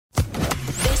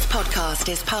podcast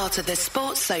is part of the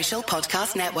Sports Social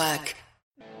Podcast Network.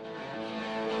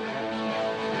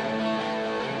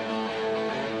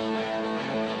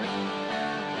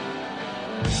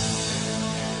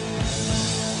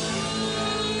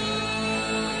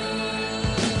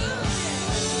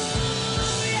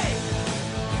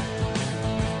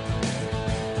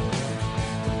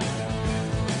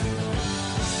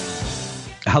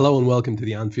 Hello and welcome to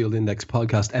the Anfield Index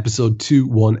podcast, episode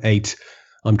 218.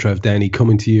 I'm Trev Downey,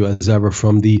 coming to you as ever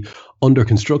from the under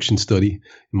construction study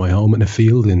in my home in a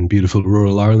field in beautiful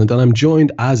rural Ireland. And I'm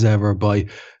joined as ever by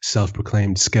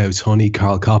self-proclaimed Scouts honey,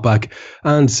 Carl Kopak,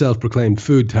 and self-proclaimed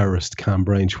food terrorist, Cam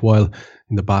Branch, while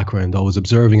in the background always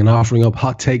observing and offering up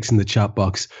hot takes in the chat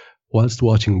box whilst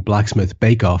watching Blacksmith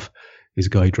Bake Off is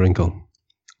Guy Drinkle.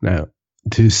 Now,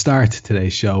 to start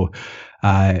today's show,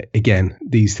 again,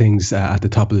 these things at the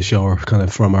top of the show are kind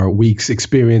of from our week's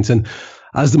experience. And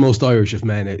as the most Irish of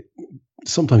men, it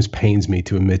sometimes pains me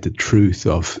to admit the truth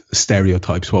of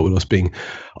stereotypes, what with us being,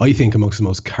 I think, amongst the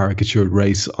most caricatured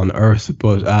race on earth.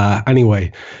 But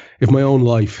anyway, if my own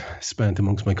life spent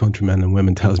amongst my countrymen and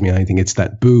women tells me anything, it's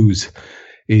that booze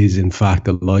is in fact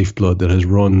the lifeblood that has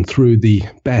run through the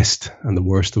best and the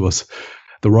worst of us,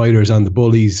 the writers and the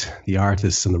bullies, the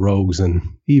artists and the rogues, and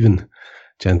even,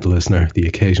 gentle listener, the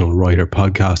occasional writer,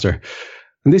 podcaster.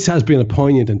 And this has been a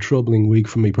poignant and troubling week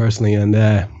for me personally, and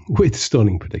with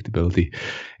stunning predictability.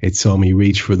 It saw me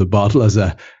reach for the bottle as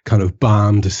a kind of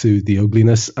balm to soothe the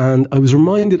ugliness. And I was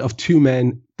reminded of two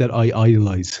men that I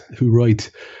idolize who write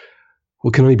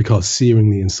what can only be called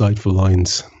searingly insightful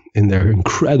lines in their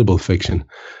incredible fiction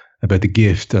about the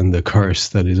gift and the curse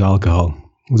that is alcohol.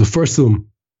 The first of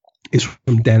them is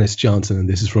from Dennis Johnson, and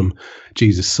this is from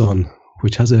Jesus' Son,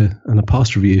 which has an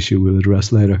apostrophe issue we'll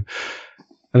address later.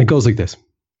 And it goes like this.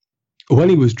 When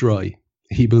he was dry,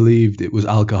 he believed it was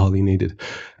alcohol he needed.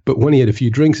 But when he had a few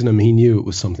drinks in him, he knew it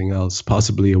was something else,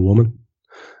 possibly a woman.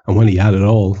 And when he had it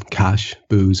all, cash,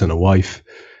 booze, and a wife,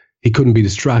 he couldn't be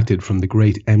distracted from the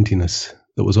great emptiness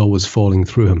that was always falling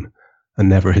through him and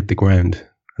never hit the ground.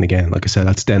 And again, like I said,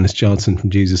 that's Dennis Johnson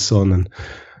from Jesus' Son. And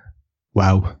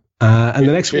wow. And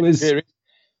the next one is...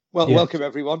 Well, yeah. Welcome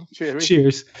everyone.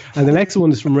 Cheers. And the next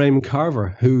one is from Raymond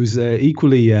Carver, who's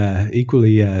equally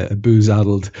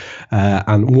booze-addled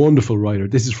and wonderful writer.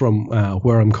 This is from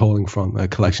Where I'm Calling From, a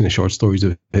collection of short stories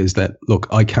of his that, look,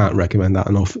 I can't recommend that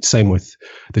enough. Same with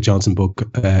the Johnson book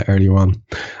earlier on.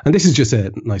 And this is just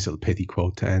a nice little pithy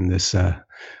quote to end this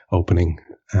opening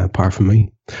part from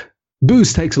me.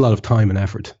 Booze takes a lot of time and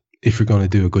effort if you're going to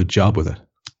do a good job with it,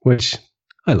 which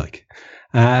I like.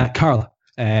 Carl.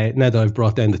 Now that I've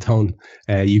brought down the tone,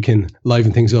 you can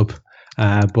liven things up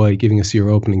by giving us your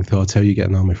opening thoughts. How are you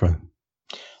getting on, my friend?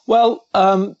 Well,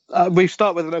 we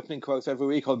start with an opening quote every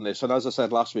week on this, and as I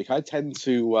said last week, I tend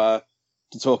to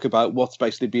talk about what's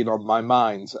basically been on my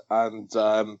mind, and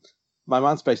my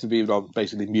mind's basically been on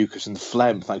mucus and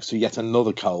phlegm, thanks to yet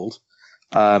another cold,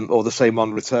 or the same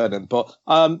one returning. But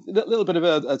a little bit of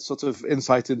a sort of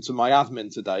insight into my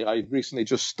admin today. I recently,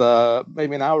 just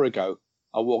maybe an hour ago,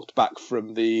 I walked back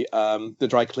from the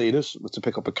dry cleaners to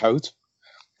pick up a coat,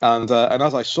 and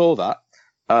as I saw that,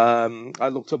 I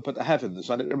looked up at the heavens,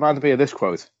 and it reminded me of this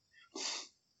quote.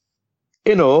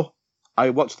 In awe, I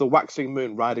watched the waxing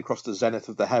moon ride across the zenith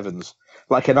of the heavens,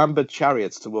 like an amber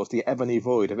chariot towards the ebony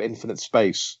void of infinite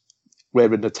space,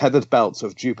 wherein the tethered belts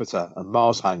of Jupiter and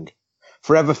Mars hang,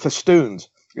 forever festooned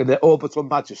in their orbital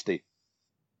majesty.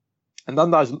 And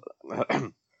as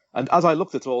I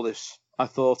looked at all this, I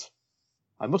thought,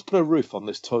 I must put a roof on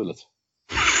this toilet.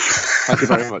 Thank you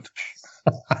very much.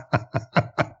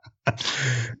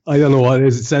 I don't know what it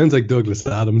is. It sounds like Douglas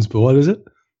Adams, but what is it?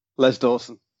 Les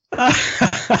Dawson. I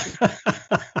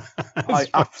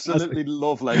absolutely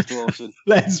love Les Dawson.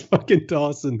 Les fucking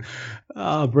Dawson.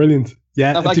 Ah, brilliant.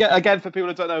 Yeah. Again, for people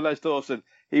who don't know Les Dawson,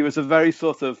 he was a very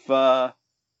sort of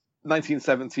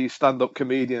 1970s stand-up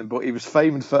comedian, but he was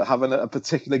famed for having a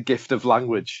particular gift of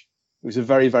language. He was a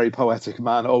very, very poetic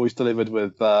man, always delivered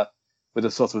with a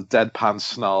sort of deadpan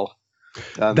snarl.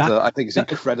 And I think he's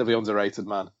incredibly underrated,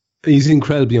 man. He's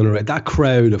incredibly underrated. That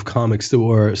crowd of comics that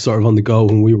were sort of on the go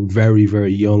when we were very,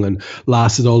 very young and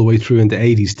lasted all the way through into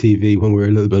 80s TV when we were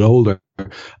a little bit older.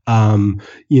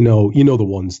 You know the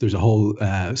ones. There's a whole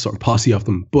sort of posse of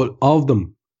them. But of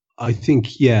them, I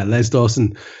think, yeah, Les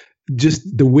Dawson,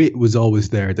 just the wit was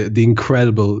always there, the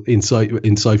incredible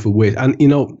insightful wit. And,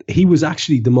 he was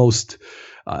actually the most,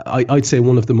 I'd say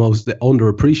one of the most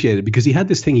underappreciated, because he had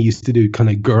this thing he used to do, kind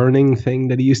of gurning thing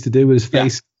that he used to do with his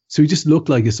face. Yeah. So he just looked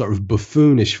like a sort of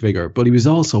buffoonish figure, but he was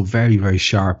also very, very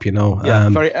sharp, Yeah,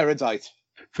 very erudite.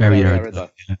 Very erudite.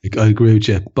 I agree with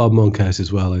you. Bob Monkhouse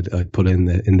as well. I'd put in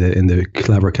the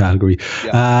clever category.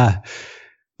 Yeah.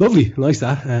 Lovely, nice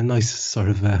that. Nice sort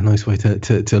of nice way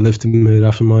to lift the mood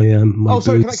after my my.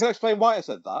 Sorry, can I explain why I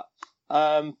said that?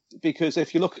 Because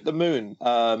if you look at the moon,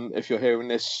 if you're hearing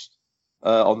this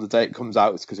on the day it comes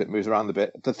out, it's because it moves around a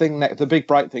bit. The big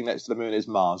bright thing next to the moon is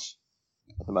Mars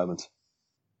at the moment.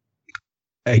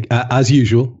 As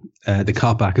usual, the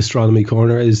Copback Astronomy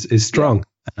Corner is strong.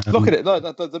 Look at it.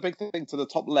 The big thing to the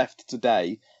top left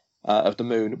today of the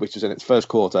moon, which is in its first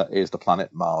quarter, is the planet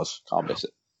Mars. Can't miss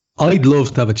it. I'd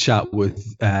love to have a chat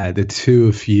with the two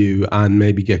of you and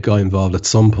maybe get Guy involved at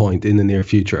some point in the near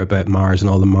future about Mars and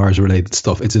all the Mars-related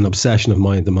stuff. It's an obsession of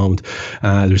mine at the moment.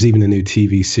 There's even a new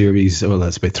TV series, well,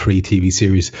 that's about 3 TV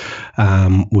series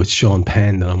with Sean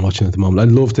Penn that I'm watching at the moment.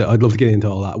 I'd love to get into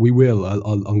all that. We will.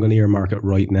 I'm going to earmark it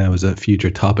right now as a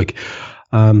future topic.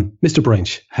 Mr.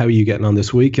 Branch, how are you getting on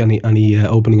this week? Any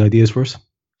opening ideas for us?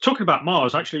 Talking about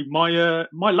Mars, actually, my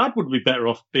lad would be better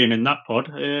off being in that pod.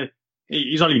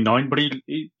 He's only 9, but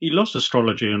he loves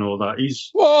astrology and all that.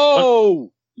 Whoa!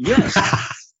 Yes.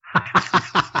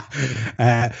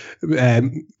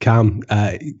 Cam,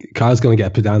 Carl's going to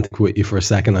get pedantic with you for a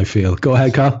second, I feel. Go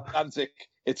ahead, Carl. Pedantic.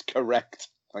 It's correct.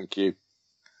 Thank you.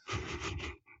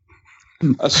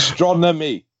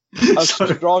 Astronomy.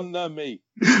 Astronomy.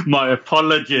 My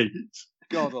apologies.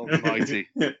 God almighty.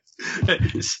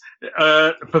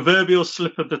 Proverbial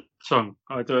slip of the tongue.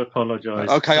 I do apologise.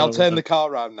 Okay, I'll turn the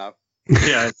car around now.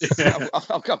 Yeah.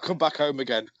 I'll come back home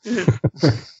again.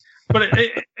 But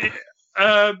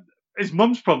his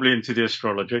mum's probably into the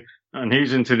astrology, and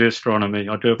he's into the astronomy.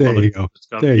 I do apologize. There you go.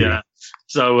 There you go.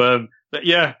 So, but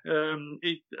yeah,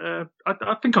 I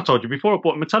think I told you before. I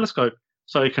bought him a telescope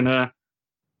so he can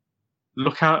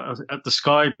look out at the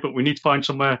sky. But we need to find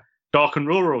somewhere dark and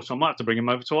rural, so I might have to bring him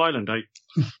over to Ireland.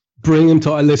 Bring him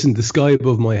to. Listen, the sky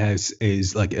above my house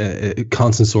is like a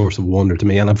constant source of wonder to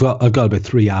me, and I've got about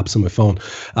 3 apps on my phone.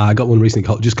 I got one recently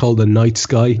called the Night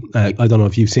Sky. I don't know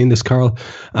if you've seen this, Carl.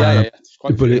 Yeah.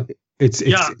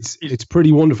 It's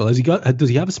pretty wonderful. Does he have a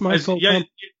smartphone? Yeah,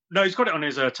 no, he's got it on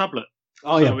his tablet.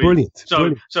 Oh yeah, brilliant.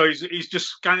 So he's just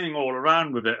scanning all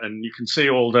around with it, and you can see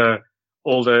all the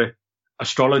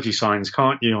astrology signs,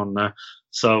 can't you, on there?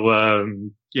 So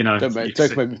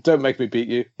don't make me beat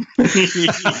you.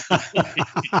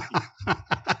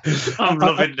 I'm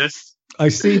loving this. I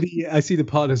see the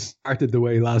pod has started the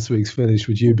way last week's finished,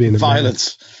 with you being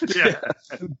violence. Yeah,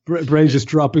 Brain's just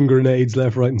dropping grenades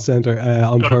left, right, and centre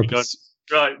on purpose.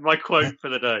 Right, my quote for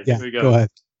the day. Yeah, here we go. Go ahead.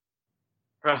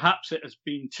 Perhaps it has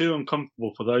been too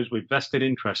uncomfortable for those with vested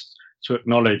interests to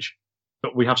acknowledge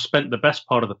that we have spent the best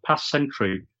part of the past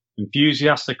century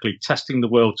enthusiastically testing the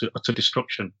world to utter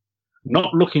destruction,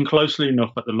 not looking closely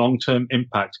enough at the long-term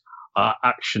impact our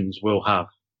actions will have.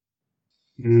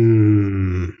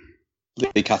 Lee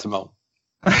Catamol.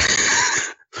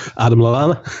 Adam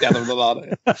Lallana. Adam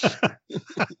Lallana.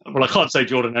 Well, I can't say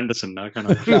Jordan Henderson now, can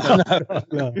I?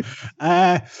 No.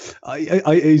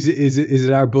 Is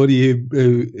it our buddy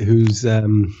who's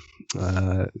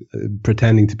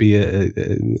pretending to be a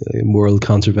world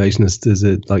conservationist? Is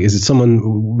it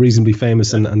someone reasonably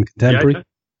famous and contemporary? Yeah.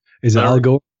 Is it Al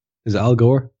Gore? Is it Al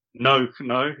Gore? No.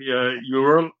 Yeah, you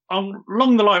were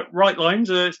along the right lines.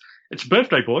 It's a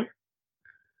birthday boy.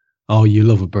 Oh, you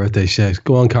love a birthday shout.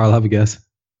 Go on, Carl, have a guess.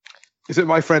 Is it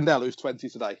my friend Elle, who's 20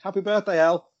 today? Happy birthday,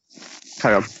 Elle.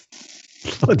 Hang on.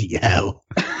 Bloody hell.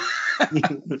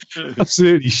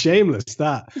 Absolutely shameless,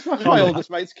 that. It's my oldest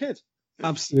mate's kid.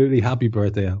 Absolutely happy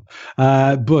birthday, Elle.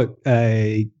 But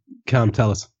Cam,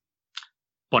 tell us.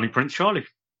 Bonnie Prince Charlie.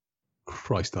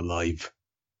 Christ alive.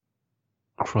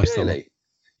 Really?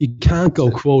 You can't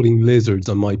go quoting lizards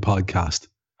on my podcast.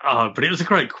 Oh, but it was a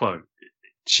great quote.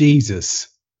 Jesus.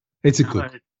 It's a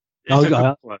good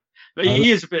quote. But he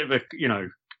is a bit of a, he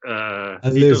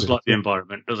does like the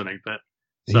environment, doesn't he? But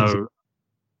so,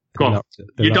 go on.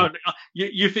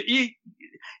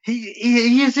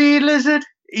 He is a lizard.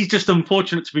 He's just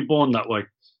unfortunate to be born that way.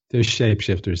 They're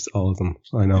shapeshifters, all of them.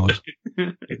 I know it.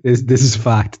 This is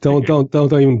fact. Don't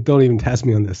even test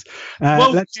me on this.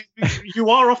 Well, you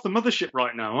are off the mothership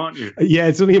right now, aren't you? Yeah,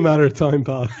 it's only a matter of time,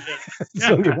 pal. It's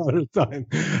only a matter of time.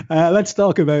 Let's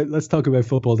talk about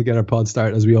football to get our pod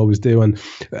started, as we always do. And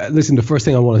listen, the first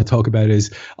thing I want to talk about is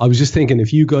I was just thinking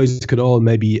if you guys could all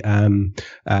maybe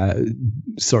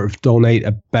sort of donate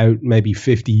about maybe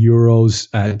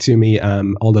 €50 to me,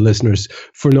 all the listeners,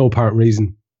 for no apparent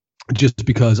reason. Just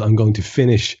because I'm going to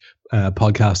finish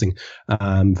podcasting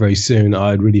very soon.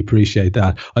 I'd really appreciate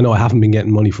that. I know I haven't been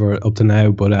getting money for it up to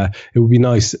now, but it would be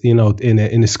nice, in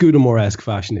a Scudamore-esque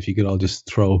fashion, if you could all just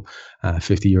throw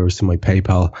 €50 to my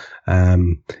PayPal.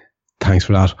 Thanks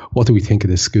for that. What do we think of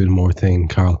this Scudamore thing,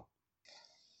 Carl?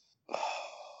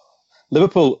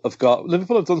 Liverpool have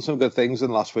done some good things in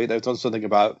the last week. They've done something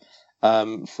about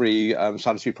free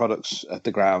sanitary products at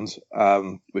the ground,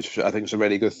 which I think is a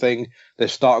really good thing. They're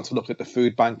starting to look at the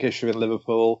food bank issue in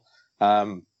Liverpool.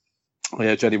 I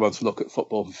urge anyone to look at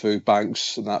Football for Food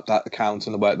Banks and that account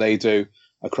and the work they do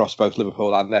across both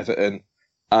Liverpool and Everton.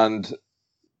 And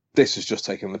this is just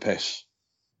taking the piss.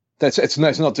 It's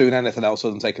not doing anything else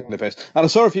other than taking the piss. And I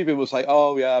saw a few people say,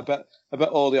 "Oh yeah, I bet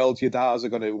all the old Yadars are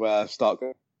going to start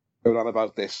going on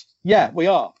about this." Yeah, we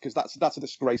are, because that's a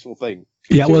disgraceful thing.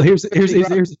 Yeah, well, here's the thing.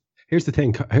 Here's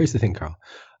the thing, Carl.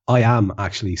 I am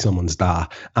actually someone's da,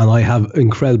 and I have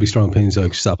incredibly strong opinions about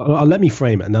yourself. Let me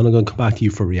frame it, and then I'm going to come back to you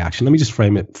for reaction. Let me just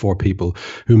frame it for people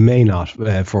who may not,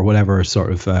 for whatever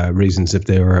sort of reasons, if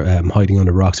they were hiding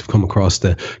under rocks, have come across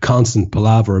the constant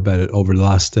palaver about it over the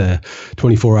last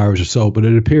 24 hours or so. But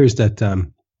it appears that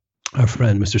our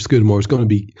friend Mr. Scudamore is going to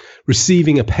be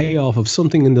receiving a payoff of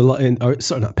something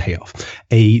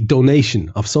a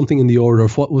donation of something in the order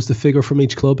of, what was the figure from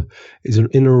each club? Is it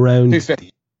in around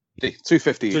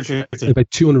 250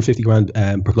 about 250 grand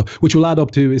per club, which will add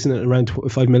up to, isn't it, around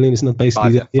 5 million? Isn't that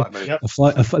basically 5 million.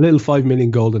 A little 5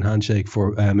 million golden handshake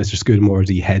for Mr. Scudamore as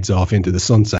he heads off into the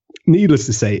sunset? Needless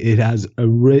to say, it has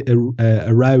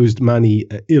aroused many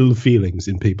ill feelings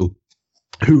in people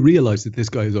who realised that this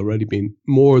guy has already been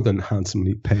more than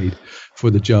handsomely paid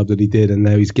for the job that he did, and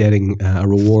now he's getting a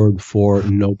reward for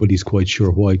nobody's quite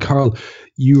sure why. Carl,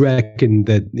 you reckon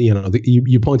that,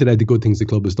 you pointed out the good things the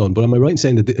club has done, but am I right in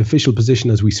saying that the official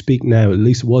position as we speak now, at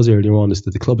least it was earlier on, is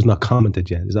that the club has not commented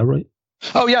yet? Is that right?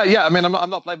 Oh yeah. I mean, I'm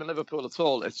not blaming Liverpool at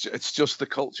all. It's just the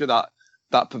culture that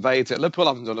pervades it. Liverpool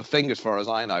haven't done a thing as far as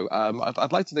I know.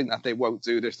 I'd like to think that they won't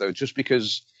do this though, just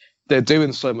because they're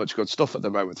doing so much good stuff at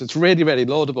the moment. It's really, really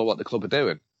laudable what the club are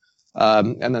doing.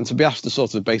 And then to be asked to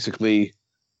sort of basically,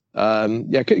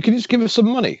 can you just give us some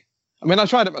money? I mean, I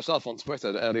tried it myself on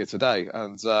Twitter earlier today,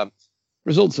 and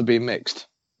results have been mixed.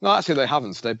 No, actually, they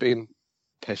haven't. They've been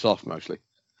pissed off mostly.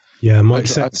 Yeah,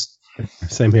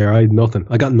 same here. I had nothing.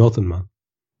 I got nothing, man.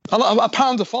 A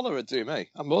pound a follower would do me.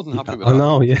 I'm more than happy with that. I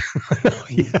know, yeah.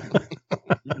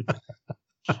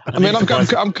 I mean,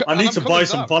 I need to buy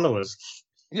some followers.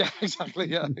 Yeah, exactly.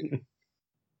 Yeah.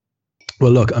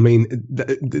 Well, look, I mean,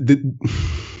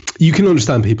 you can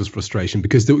understand people's frustration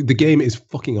because the game is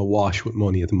fucking awash with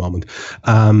money at the moment.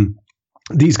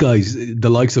 These guys, the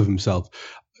likes of himself,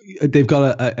 they've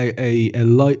got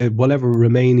a whatever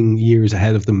remaining years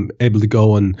ahead of them, able to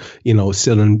go and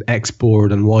sit on X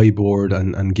board and Y board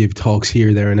and give talks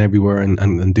here, there, and everywhere,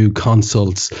 and do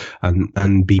consults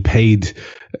and be paid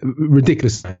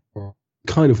ridiculous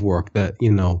kind of work that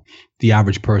the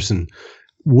average person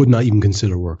would not even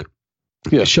consider work.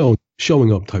 Yeah,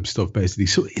 showing up type stuff basically.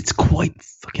 So it's quite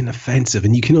fucking offensive,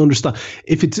 and you can understand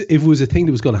if it was a thing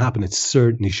that was going to happen, it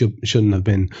certainly shouldn't have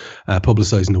been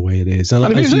publicised in the way it is. And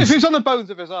if he's on the bones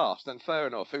of his arse, then fair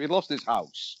enough. If he lost his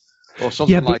house or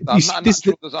something like that, not a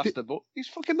natural disaster, but he's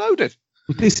fucking loaded.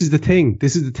 But this is the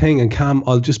thing. And Cam,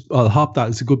 I'll hop that.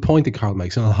 It's a good point that Carl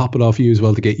makes, and I'll hop it off you as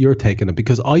well to get your take on it,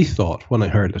 because I thought when I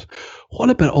heard it, what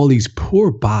about all these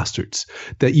poor bastards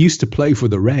that used to play for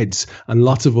the Reds and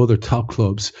lots of other top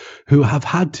clubs who have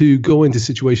had to go into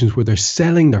situations where they're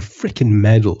selling their freaking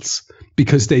medals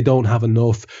because they don't have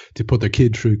enough to put their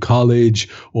kid through college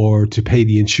or to pay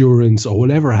the insurance or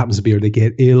whatever it happens to be, or they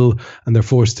get ill and they're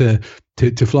forced to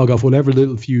flog off whatever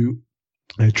little few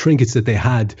trinkets that they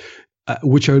had,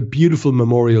 which are beautiful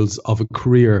memorials of a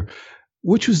career,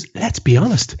 which was, let's be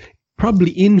honest,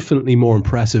 probably infinitely more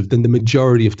impressive than the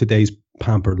majority of today's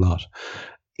pampered lot.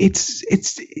 It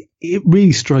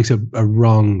really strikes a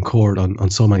wrong chord on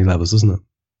so many levels, doesn't it?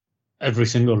 Every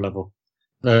single level.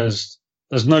 There's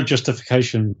no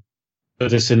justification for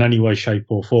this in any way, shape,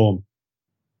 or form.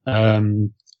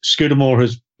 Scudamore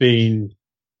has been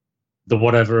the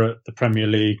whatever at the Premier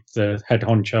League, the head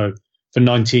honcho, for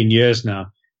 19 years now.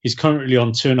 He's currently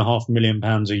on £2.5 million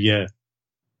a year.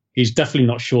 He's definitely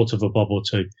not short of a bob or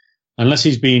two, unless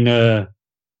he's been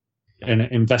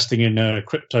investing in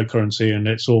cryptocurrency and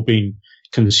it's all been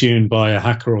consumed by a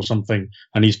hacker or something,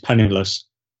 and he's penniless.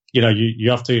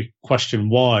 You have to question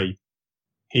why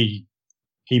he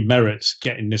merits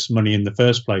getting this money in the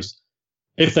first place.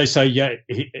 If they say, yeah,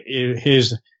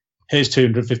 here's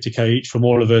 250k each from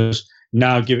all of us,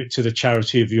 now give it to the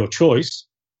charity of your choice,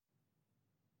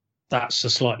 that's a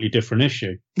slightly different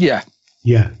issue. Yeah.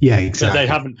 Yeah,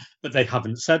 exactly. But they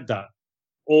haven't said that.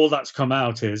 All that's come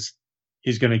out is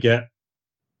he's going to get,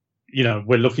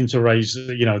 we're looking to raise,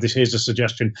 here's a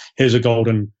suggestion, here's a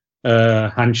golden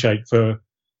handshake for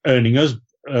earning us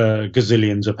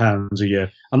gazillions of pounds a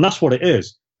year. And that's what it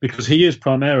is, because he is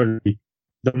primarily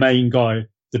the main guy,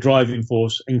 the driving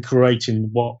force in creating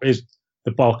what is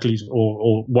the Barclays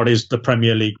or what is the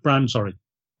Premier League brand, sorry.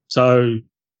 So,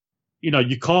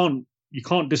 you can't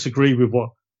disagree with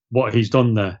what he's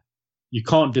done there. You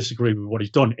can't disagree with what he's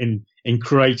done in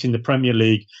creating the Premier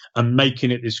League and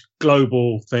making it this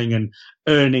global thing and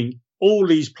earning all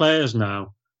these players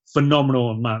now phenomenal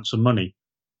amounts of money.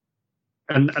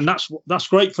 And that's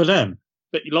great for them.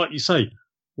 But like you say,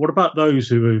 what about those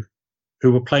who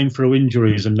are playing through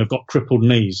injuries and they've got crippled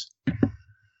knees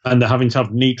and they're having to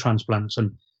have knee transplants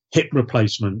and hip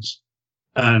replacements,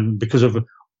 and because of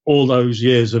all those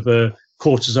years of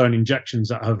cortisone injections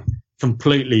that have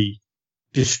completely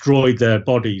destroyed their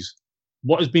bodies?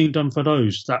 What is being done for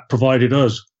those that provided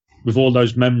us with all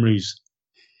those memories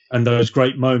and those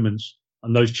great moments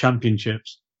and those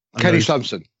championships? And Kenny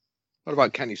Sampson. What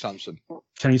about Kenny Sampson?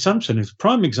 Kenny Sampson is a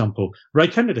prime example. Ray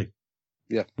Kennedy.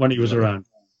 Yeah. When he was around.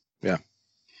 Yeah.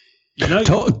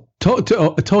 Talk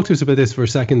to us about this for a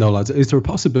second, though, lads. Is there a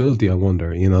possibility, I wonder,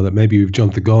 that maybe we've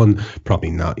jumped the gun?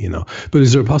 Probably not, but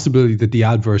is there a possibility that the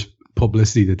adverse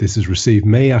publicity that this has received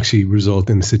may actually result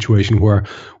in a situation where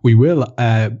we will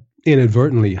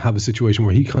inadvertently have a situation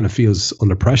where he kind of feels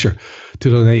under pressure to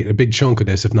donate a big chunk of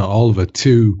this, if not all of it,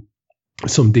 to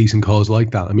some decent cause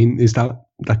like that? I mean, is that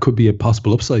could be a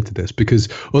possible upside to this, because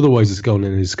otherwise it's going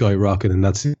in his skyrocket and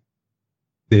that's it.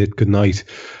 Good night,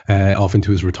 off into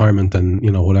his retirement and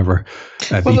whatever.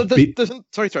 There's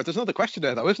another question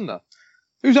there, though, isn't there?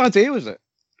 Whose idea was it?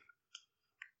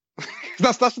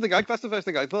 That's the thing. That's the first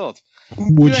thing I thought.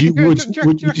 Would you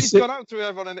he's gone out to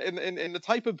everyone in the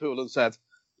typing pool and said,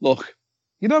 "Look,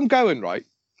 I'm going right.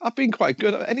 I've been quite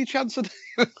good. Any chance of?"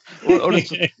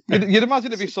 You'd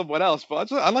imagine it'd be someone else,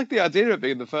 but I like the idea of it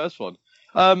being the first one.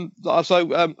 I'm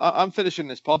finishing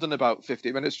this pod in about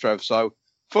 50 minutes, Trev. So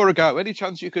before I go, any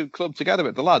chance you could club together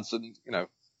with the lads and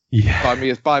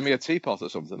buy me a teapot or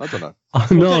something? I don't know.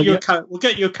 We'll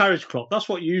get you a carriage clock. That's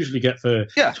what you usually get for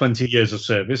 20 years of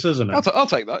service, isn't it? I'll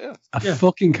take that. Yeah. A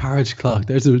fucking carriage clock.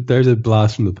 There's a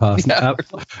blast from the past. Yeah.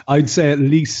 I'd say at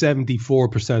least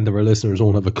 74% of our listeners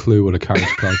won't have a clue what a carriage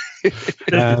clock.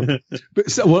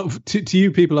 But so, to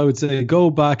you people, I would say go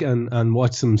back and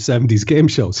watch some 70s game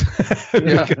shows.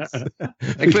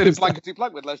 Including Blankety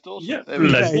Blank with Les Dawson.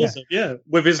 Yeah,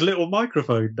 with his little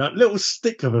microphone, that little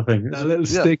stick of a thing. That little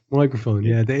stick microphone.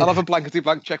 Yeah, I'll have a Blankety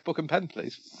Blank checkbook and pen,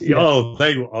 please. Yeah.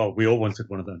 We all wanted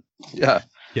one of them. Yeah.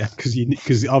 Yeah,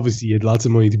 because obviously you had lots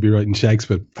of money to be writing checks,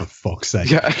 but for fuck's sake.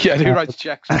 Yeah, who writes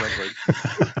checks?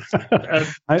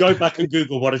 Go back and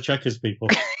Google what a check is, people.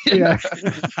 Yeah.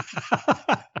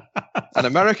 And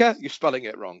America, you're spelling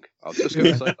it wrong. I was just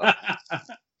going to say that.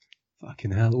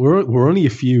 Fucking hell, we're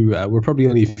probably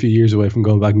only a few years away from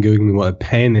going back and googling what a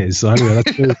pen is. So anyway,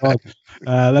 let's move on.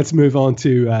 Let's move on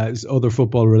to other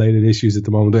football-related issues at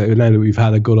the moment. Now that we've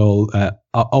had a good old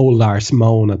Lars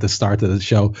moan at the start of the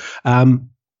show.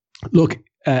 Look,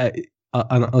 and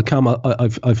Cam,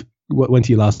 I've went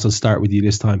to you last. I'll start with you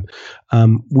this time. I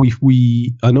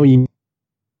know you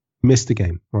missed the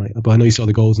game, right? But I know you saw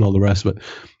the goals and all the rest of it.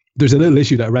 There's a little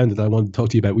issue that around it that I wanted to talk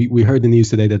to you about. We heard the news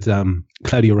today that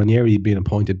Claudio Ranieri being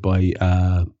appointed by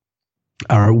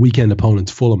our weekend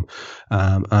opponents Fulham,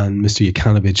 and Mr.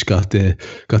 Jokanovic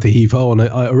got the heave-ho. And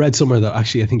I read somewhere that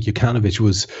actually I think Jokanovic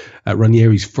was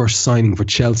Ranieri's first signing for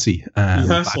Chelsea.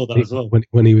 I saw that as well.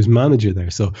 When he was manager there.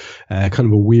 So kind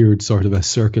of a weird sort of a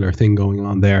circular thing going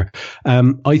on there.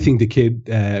 I think the kid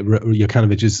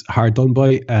Jokanovic is hard done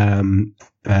by.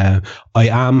 I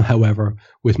am, however,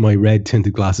 with my red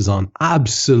tinted glasses on,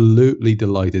 absolutely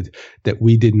delighted that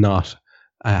we did not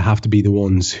have to be the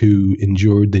ones who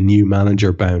endured the new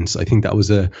manager bounce. I think that was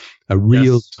a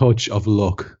real touch of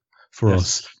luck for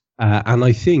us. And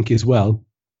I think as well,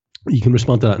 you can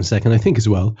respond to that in a second. I think as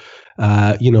well,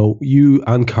 you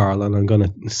and Carl, and I'm going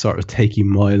to sort of take you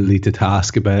mildly to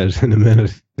task about it in a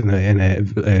minute, in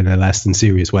a less than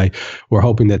serious way. We're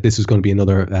hoping that this was going to be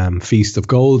another feast of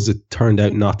goals. It turned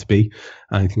out not to be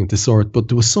anything of the sort. But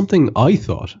there was something I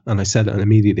thought, and I said it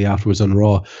immediately afterwards on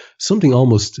Raw, something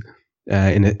almost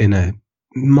in a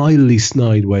mildly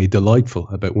snide way delightful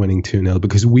about winning 2-0,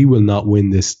 because we will not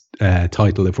win this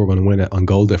title if we're going to win it on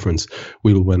goal difference.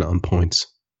 We will win it on points.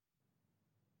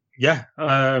 Yeah,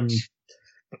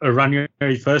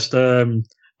 Ranieri first. I'm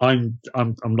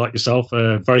like yourself,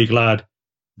 very glad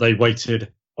they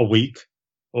waited a week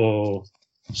or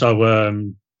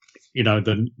so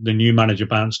the new manager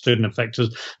bounce didn't affect us,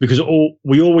 because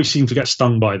we always seem to get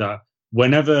stung by that.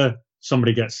 Whenever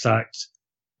somebody gets sacked,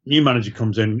 new manager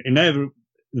comes in, never,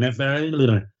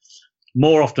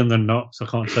 more often than not, so I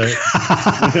can't say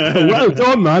it. Well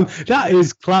done, man.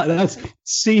 That's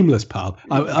seamless, pal.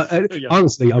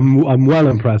 Honestly, I'm well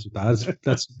impressed with that.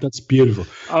 That's beautiful.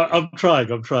 I'm trying.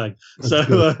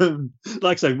 So,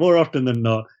 like I say, more often than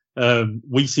not,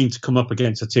 we seem to come up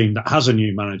against a team that has a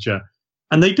new manager,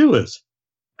 and they do us.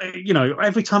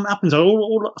 Every time it happens,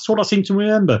 that's what I seem to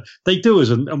remember. They do us,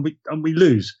 and we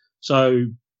lose. So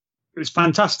it's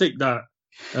fantastic that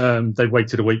they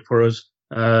waited a week for us.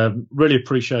 Really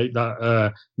appreciate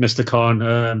that, Mr.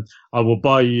 Khan. I will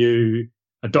buy you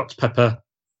a Dr. Pepper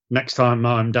next time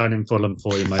I'm down in Fulham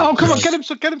for you, mate. Oh, come on, get him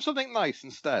something nice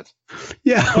instead.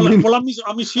 Yeah. I'm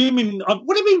assuming. What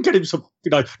do you mean, get him some?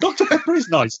 Dr. Pepper is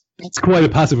nice. That's quite a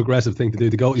passive-aggressive thing to do.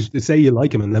 To say you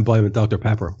like him and then buy him a Dr.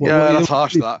 Pepper. That's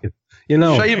harsh. That.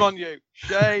 Shame on you.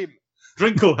 Shame.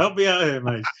 Drinkle, help me out here,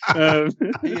 mate.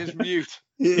 He is mute.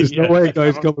 There's no way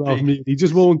guy's coming off mute. He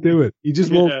just won't do it. He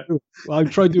just won't do it. Well,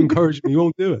 I've tried to encourage him. He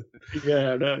won't do it.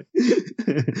 Yeah, no.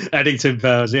 Eddington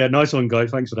Powers. Yeah, nice one, guy.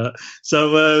 Thanks for that.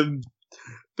 So,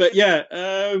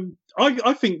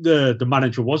 I think the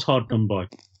manager was hard done by.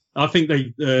 I think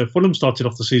Fulham started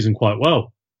off the season quite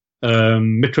well.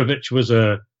 Mitrovic was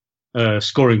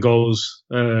scoring goals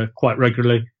quite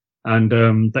regularly, and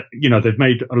they've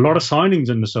made a lot of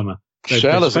signings in the summer.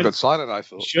 Schürrle's a good signing, I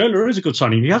thought. Schürrle is a good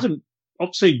signing. He hasn't,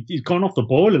 obviously, he's gone off the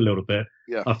boil a little bit,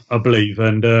 I believe.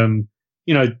 And,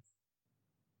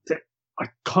 I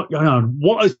can't,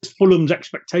 what are Fulham's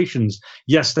expectations?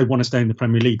 Yes, they want to stay in the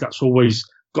Premier League. That's always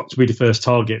got to be the first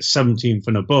target, 17th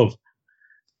and above.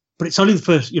 But it's only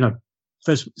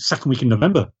the second week in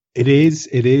November. It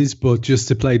is. But just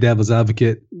to play devil's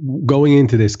advocate, going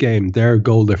into this game, their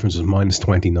goal difference was minus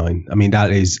 29. I mean, that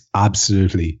is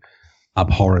absolutely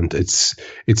abhorrent. It's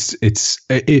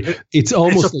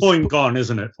almost a point gone,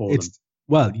 isn't it? For them.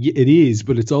 Well, it is,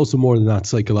 but it's also more than that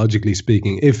psychologically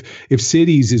speaking. If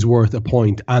City's is worth a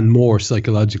point and more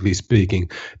psychologically speaking,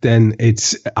 then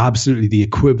it's absolutely the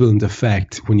equivalent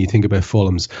effect when you think about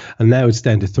Fulham's. And now it's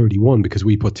down to 31 because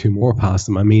we put 2 more past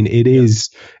them. I mean,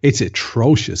 it's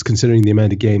atrocious considering the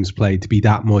amount of games played to be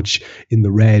that much in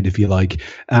the red, if you like.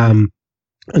 And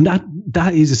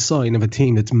that is a sign of a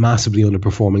team that's massively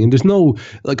underperforming. And there's no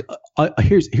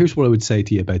here's what I would say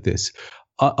to you about this.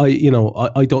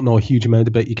 I don't know a huge amount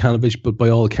about Jukanovic, but by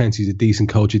all accounts, he's a decent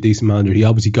coach, a decent manager. He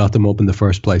obviously got them up in the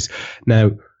first place. Now,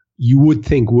 you would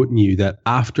think, wouldn't you, that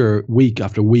after week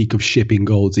of shipping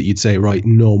goals that you'd say, right,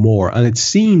 no more. And it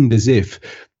seemed as if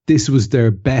this was their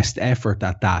best effort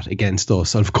at that against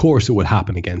us. And of course it would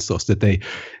happen against us, that they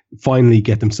finally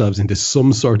get themselves into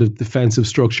some sort of defensive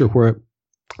structure where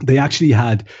they actually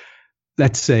had,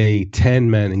 let's say,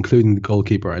 10 men, including the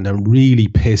goalkeeper, and then really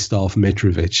pissed off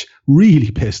Mitrovic,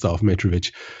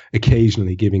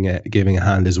 occasionally giving a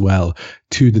hand as well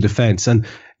to the defence. And,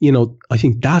 I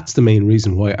think that's the main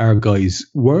reason why our guys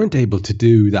weren't able to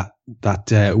do that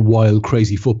wild,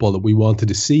 crazy football that we wanted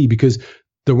to see, because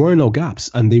there were no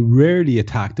gaps and they rarely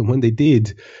attacked. And when they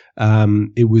did,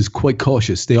 it was quite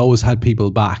cautious. They always had people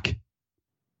back.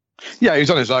 Yeah, he was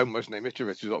on his own, wasn't he?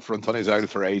 Mitrovic was up front on his own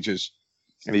for ages.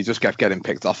 And he just kept getting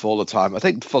picked off all the time. I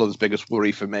think Fulham's biggest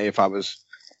worry for me, if I was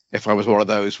one of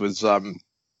those, was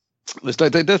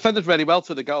they defended really well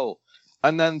to the goal,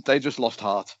 and then they just lost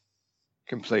heart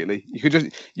completely. You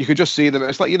could just see them.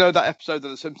 It's like that episode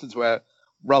of The Simpsons where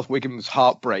Ralph Wiggum's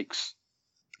heart breaks.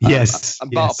 Yes,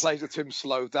 and Bart plays with him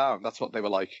slow down. That's what they were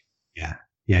like. Yeah.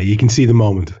 You can see the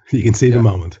moment. The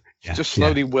moment. Yeah. Just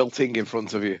slowly wilting in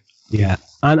front of you. Yeah,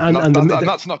 and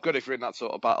that's not good if you're in that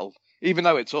sort of battle. Even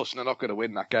though it's us and they're not going to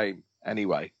win that game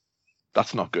anyway,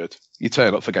 that's not good. You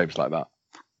turn up for games like that.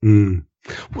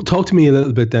 Well, talk to me a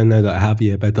little bit then, now that I have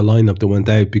you, about the lineup that went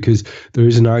out, because there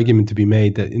is an argument to be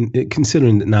made that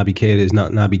considering that Naby Keita is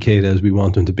not Naby Keita as we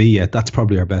want him to be yet, that's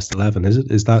probably our best 11, is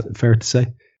it? Is that fair to say?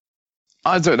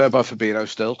 I don't know about Fabinho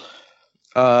still.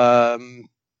 Because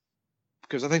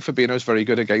I think Fabinho's very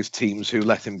good against teams who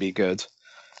let him be good.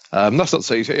 That's not to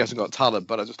say he hasn't got talent,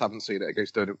 but I just haven't seen it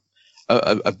against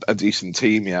a decent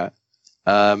team yet.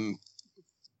 The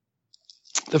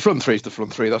front three is the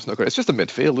front three. That's not great. It's just a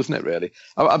midfield, isn't it? Really,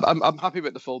 I'm happy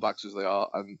with the fullbacks as they are,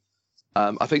 and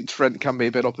I think Trent can be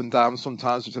a bit up and down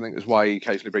sometimes, which I think is why he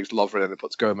occasionally brings Lovren in and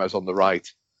puts Gomez on the right.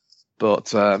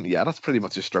 But that's pretty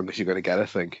much as strong as you're going to get, I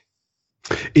think.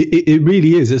 It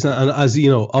really is, isn't it? And as you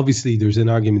know, obviously there's an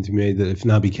argument to be made that if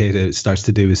Naby Keita starts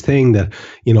to do his thing, that,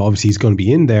 you know, obviously he's going to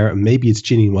be in there, and maybe it's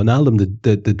Gini Wijnaldum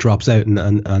that drops out,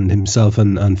 and himself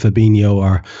and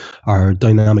Fabinho are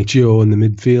dynamic duo in the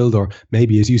midfield, or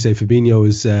maybe, as you say, Fabinho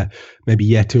is maybe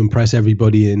yet to impress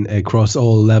everybody across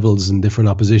all levels and different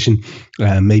opposition.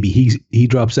 Maybe he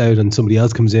drops out and somebody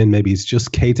else comes in. Maybe it's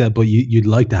just Keita, but you'd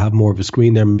like to have more of a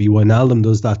screen there. Maybe Wijnaldum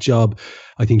does that job.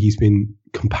 I think he's been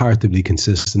comparatively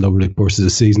consistent over the course of the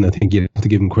season. I think you have to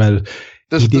give him credit.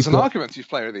 There's an argument he's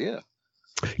player of the year.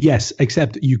 Yes,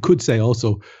 except you could say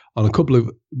also on a couple of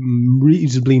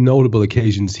reasonably notable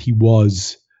occasions he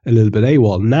was a little bit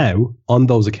AWOL. Now, on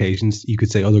those occasions, you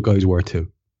could say other guys were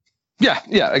too. Yeah,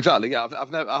 exactly. Yeah,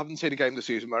 I haven't seen a game this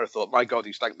season where I thought, my God,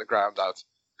 he's stanked the ground out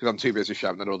because I'm too busy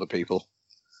shouting at other people,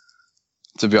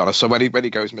 to be honest. So when he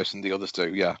goes missing, the others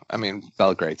do. Yeah, I mean,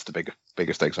 Belgrade's the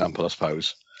biggest example, I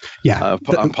suppose. Yeah,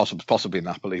 and possibly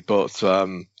Napoli, but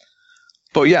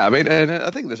yeah, I mean, and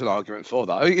I think there's an argument for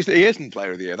that. He isn't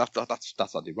player of the year.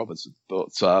 That's Andy Robertson,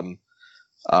 but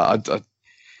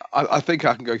I think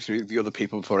I can go through the other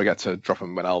people before I get to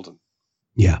dropping Wijnaldum.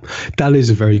 Yeah, that is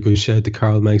a very good shout that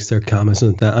Carl makes there, Cam,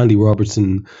 isn't it? That Andy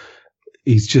Robertson,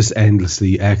 he's just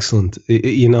endlessly excellent.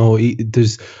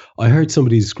 I heard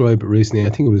somebody describe it recently. I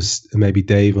think it was maybe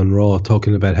Dave on Raw,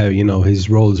 talking about how, you know, his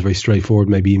role is very straightforward,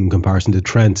 maybe even in comparison to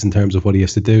Trent's in terms of what he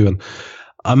has to do. And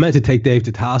I meant to take Dave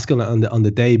to task on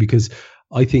the day, because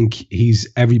I think he's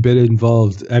every bit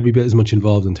as much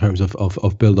involved in terms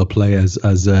of build-up play as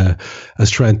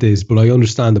Trent is. But I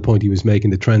understand the point he was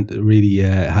making, that Trent really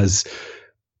has,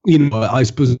 you know, I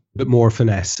suppose a bit more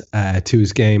finesse to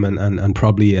his game and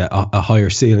probably a higher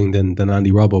ceiling than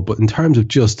Andy Robbo. But in terms of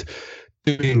just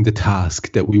doing the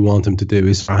task that we want him to do,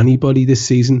 is there anybody this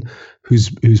season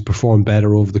who's performed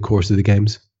better over the course of the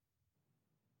games?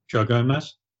 Joe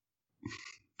Gomez?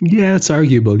 Yeah, it's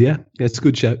arguable. Yeah, it's a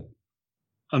good shout.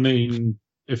 I mean,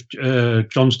 if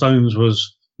John Stones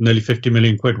was nearly 50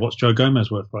 million quid, what's Joe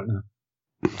Gomez worth right now?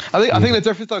 I think the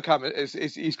difference, though, Cam, is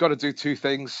he's got to do two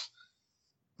things.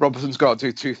 Robertson's got to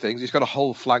do two things. He's got a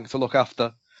whole flank to look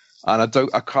after, and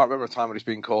I can't remember a time when he's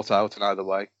been caught out in either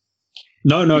way.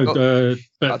 No,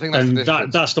 but I think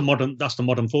that's the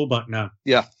modern fullback now.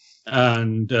 Yeah,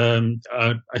 and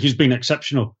he's been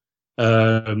exceptional.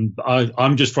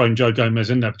 I'm just throwing Joe Gomez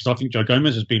in there because I think Joe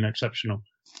Gomez has been exceptional.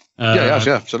 Yeah,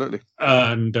 absolutely.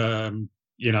 And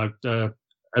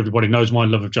everybody knows my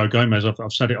love of Joe Gomez.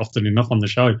 I've said it often enough on the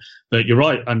show. But you're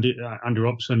right, Andy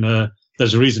Robertson.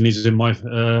 There's a reason he's in my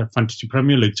fantasy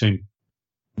Premier League team,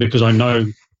 because I know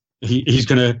he's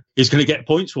gonna get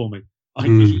points for me.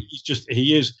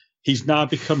 He's now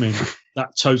becoming that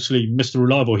totally Mr.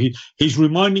 Reliable. He's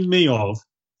reminding me of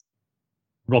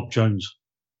Rob Jones.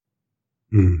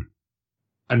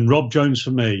 And Rob Jones,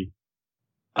 for me,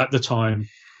 at the time,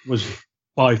 was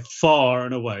by far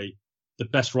and away the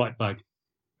best right back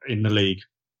in the league.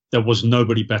 There was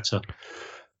nobody better.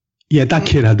 Yeah, that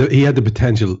kid had the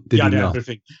potential. Did he not?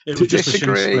 Everything. It was just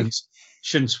a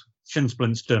shin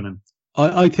splints done him.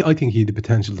 I think he had the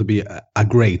potential to be a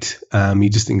great. He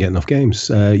just didn't get enough games.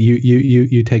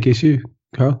 You take issue,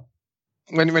 Carl?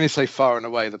 When you say far and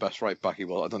away the best right back, I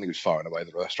don't think he was far and away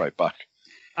the best right back.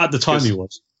 At the time, he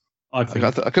was. I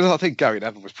think Gary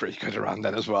Neville was pretty good around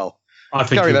then as well. I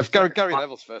think Gary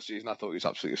Neville's first season, I thought he was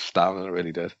absolutely astounding. I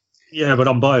really did. Yeah, but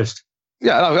I'm biased.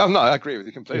 Yeah, I agree with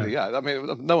you completely. Yeah, I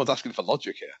mean, no one's asking for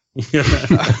logic here.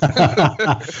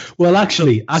 Well,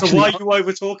 actually, so why are you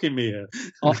over talking me here?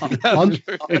 on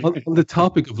the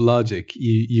topic of logic,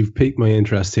 you've piqued my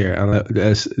interest here, and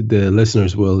the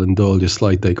listeners will indulge a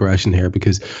slight digression here,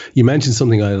 because you mentioned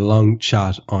something I had a long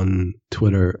chat on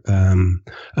Twitter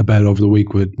about over the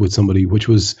week with somebody, which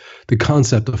was the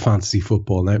concept of fantasy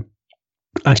football. Now,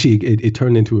 actually, it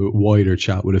turned into a wider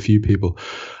chat with a few people,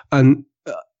 and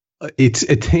it's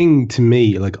a thing to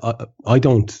me. Like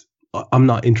I'm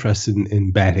not interested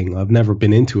in betting. I've never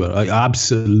been into it. I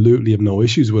absolutely have no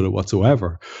issues with it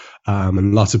whatsoever.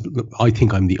 And I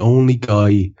think I'm the only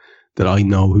guy that I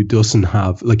know who doesn't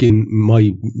have, like in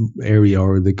my area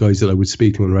or the guys that I would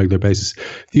speak to on a regular basis,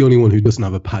 the only one who doesn't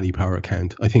have a Paddy Power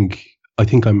account. I think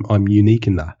I'm unique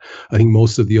in that. I think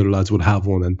most of the other lads would have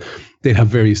one, and they'd have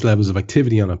various levels of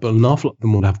activity on it, but an awful lot of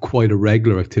them would have quite a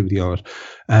regular activity on it.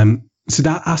 So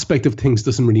that aspect of things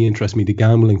doesn't really interest me, the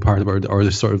gambling part of it, or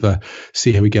the sort of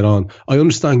see how we get on. I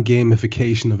understand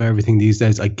gamification of everything these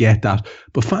days. I get that.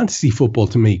 But fantasy football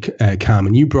to me, Cam,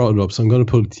 and you brought it up, so I'm going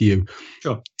to put it to you.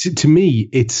 Sure. To me,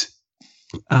 it's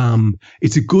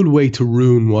it's a good way to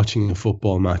ruin watching a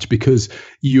football match, because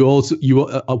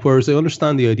whereas I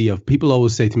understand the idea of, people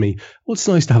always say to me, well, it's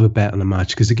nice to have a bet on a match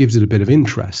because it gives it a bit of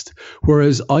interest.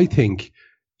 Whereas I think,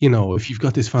 if you've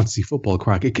got this fantasy football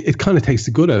crack, it kind of takes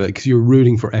the good out of it, because you're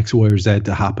rooting for X, Y, or Z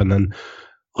to happen. And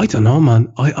I don't know,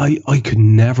 man, I could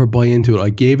never buy into it. I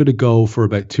gave it a go for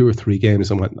about 2 or 3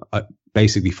 games and I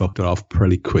basically fucked it off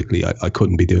pretty quickly. I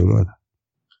couldn't be doing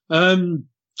that.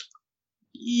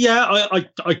 Yeah,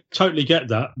 I totally get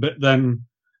that. But then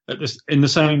in the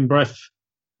same breath,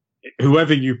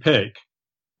 whoever you pick,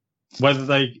 whether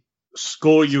they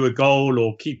score you a goal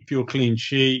or keep you a clean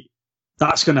sheet,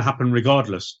 that's going to happen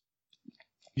regardless.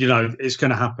 It's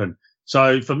going to happen.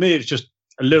 So for me, it's just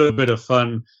a little bit of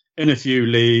fun in a few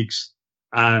leagues,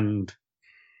 and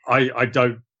I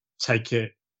don't take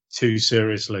it too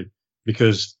seriously,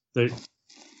 because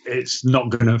it's not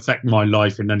going to affect my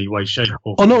life in any way, shape,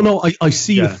 or form. Oh no, I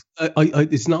see. Yeah.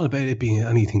 It's not about it being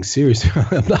anything serious.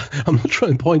 I'm not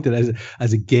trying to point it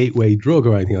as a gateway drug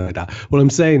or anything like that. What I'm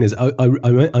saying is,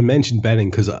 I mentioned betting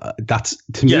because that's,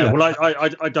 to me. Yeah, well,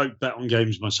 I don't bet on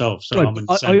games myself, so right, I'm in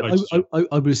the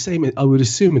same boat. I would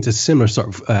assume it's a similar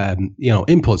sort of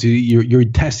impulse. You're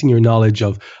testing your knowledge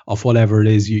of whatever it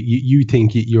is you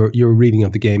think you're reading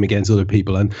of the game against other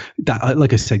people, and that,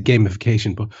 like I said,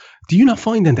 gamification. But do you not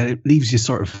find then that it leaves you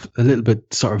sort of a little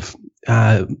bit sort of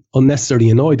unnecessarily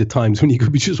annoyed at times when you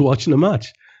could be just watching a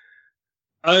match?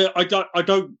 I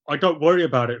don't worry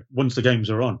about it once the games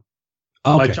are on.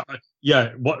 Okay.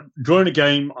 During a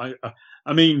game,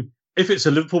 I mean, if it's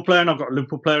a Liverpool player and I've got a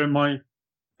Liverpool player in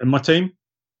my team,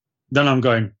 then I'm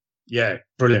going, yeah,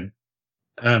 brilliant.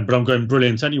 But I'm going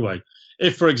brilliant anyway.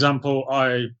 If, for example,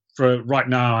 right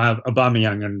now I have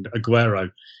Aubameyang and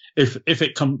Aguero, if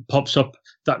it pops up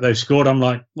that they've scored, I'm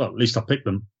like, well, at least I picked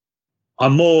them.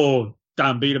 I'm more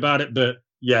downbeat about it, but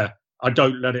yeah, I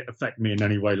don't let it affect me in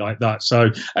any way like that.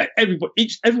 So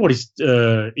everybody's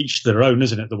each their own,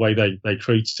 isn't it? The way they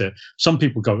treat it. Some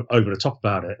people go over the top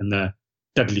about it and they're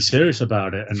deadly serious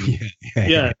about it. And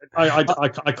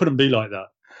I couldn't be like that.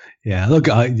 Yeah, look,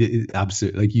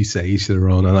 absolutely, like you say, each their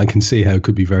own, and I can see how it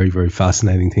could be very, very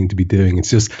fascinating thing to be doing.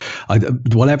 It's just,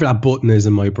 whatever that button is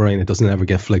in my brain, it doesn't ever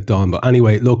get flicked on. But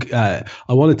anyway, look, I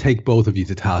want to take both of you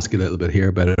to task a little bit here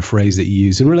about a phrase that you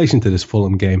use in relation to this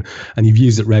Fulham game, and you've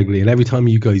used it regularly. And every time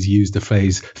you guys use the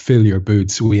phrase "fill your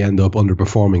boots," we end up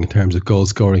underperforming in terms of goal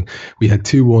scoring. We had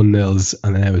 2 1-0s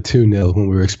and now a 2-0 when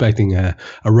we were expecting a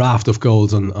raft of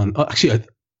goals actually.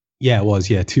 Yeah, it was.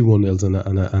 Yeah, 2 1-0s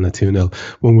and a 2-0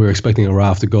 when we were expecting a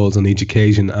raft of goals on each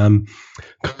occasion.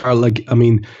 Carl,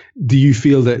 do you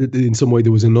feel that in some way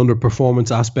there was an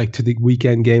underperformance aspect to the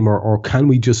weekend game, or can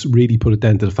we just really put it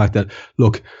down to the fact that,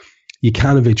 look,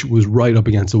 Jokanovic was right up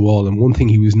against the wall, and one thing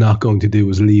he was not going to do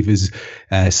was leave his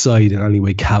side in any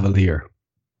way cavalier?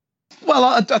 Well,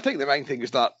 I think the main thing is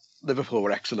that Liverpool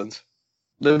were excellent.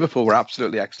 Liverpool were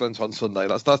absolutely excellent on Sunday.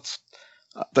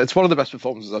 It's one of the best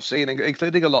performances I've seen,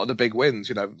 including a lot of the big wins,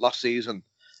 last season.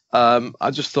 I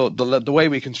just thought the way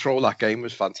we control that game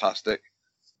was fantastic,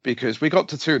 because we got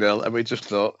to 2-0 and we just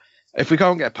thought, if we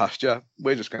go and get past you,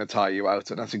 we're just going to tire you out.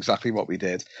 And that's exactly what we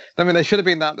did. I mean, they should have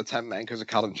been down to 10 men because of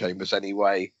Callum Chambers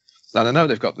anyway. And I know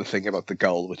they've got the thing about the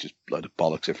goal, which is a load of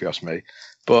bollocks if you ask me.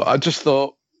 But I just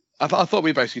thought, I thought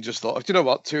we basically just thought, do you know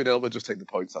what, 2-0, we'll just take the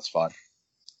points, that's fine.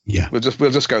 Yeah. We'll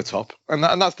just go top. And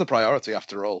that's the priority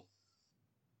after all.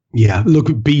 Yeah, look,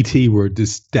 BT were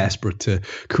just desperate to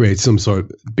create some sort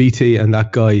of BT, and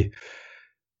that guy,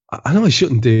 I know I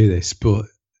shouldn't do this, but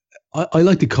I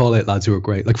like to call out lads who are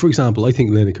great. Like, for example, I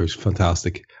think Lineker's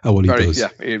fantastic at what he does.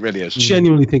 Yeah, he really is.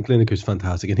 Genuinely think Lineker's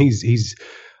fantastic, and he's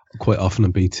quite often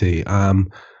on BT.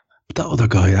 But that other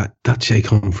guy, that Jake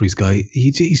Humphries guy,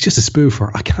 he's just a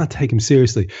spoofer. I can't take him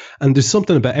seriously. And there's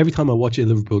something about every time I watch a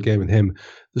Liverpool game with him,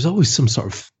 there's always some sort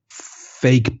of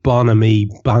fake bonhomie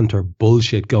banter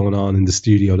bullshit going on in the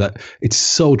studio that it's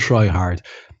so try hard,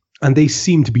 and they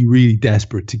seem to be really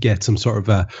desperate to get some sort of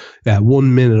a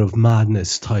 1 minute of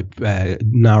madness type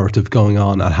narrative going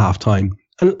on at halftime.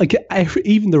 And like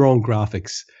even their own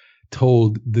graphics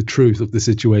told the truth of the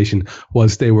situation,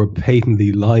 whilst they were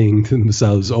patently lying to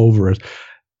themselves over it.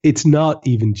 It's not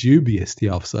even dubious,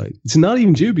 the offside. It's not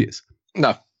even dubious.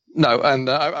 No, and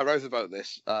I wrote about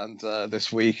this and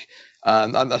this week,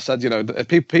 and I said,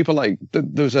 people like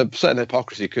there's a certain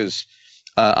hypocrisy because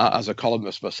as a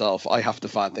columnist myself, I have to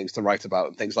find things to write about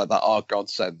and things like that are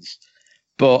godsends.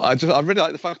 But I really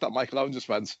like the fact that Michael Owen just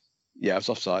went, yeah, it's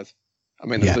offside. I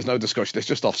mean, there's no discussion. It's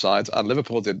just offside, and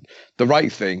Liverpool did the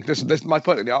right thing. This my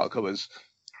point in the article is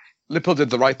Liverpool did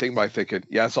the right thing by thinking,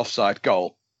 yeah, it's offside,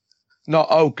 goal. Not,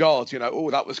 oh God, oh,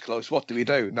 that was close. What do we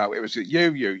do? No, it was a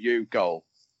you goal.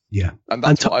 Yeah. And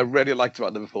that's what I really liked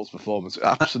about Liverpool's performance.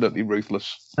 Absolutely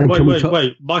ruthless.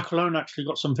 Wait. Michael Owen actually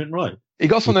got something right. He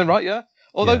got something right, yeah.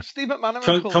 Although Steve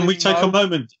McManaman... Can we take a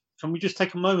moment? Can we just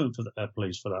take a moment for that,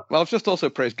 please, for that? Well, I've just also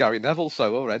praised Gary Neville,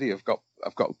 so already I've got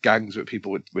gangs with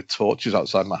people with torches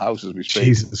outside my house as we speak.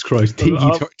 Jesus Christ,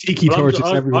 tiki torches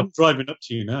everywhere. I'm driving up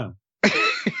to you now.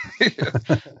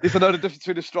 If I know the difference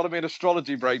between astronomy and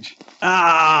astrology, Branch.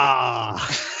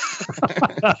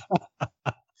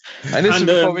 And this is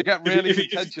before we get really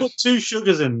contentious. If you put 2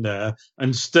 sugars in there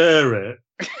and stir it,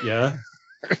 yeah.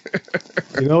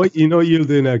 You know what you'll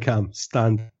do now, Cam?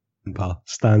 Stand, pal.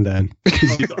 Stand down.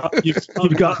 You've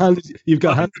got handed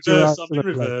your arse. I'm in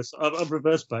reverse. I'm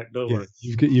reverse back. Don't worry.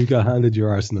 You've got handed your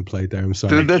arse on the plate there. I'm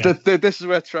sorry. This is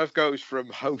where Trev goes from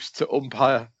host to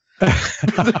umpire.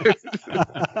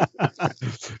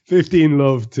 15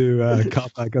 love to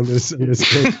cop back on this.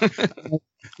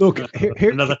 Look,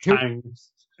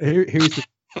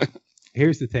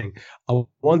 here's the thing. I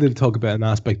wanted to talk about an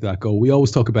aspect of that goal. We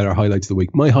always talk about our highlights of the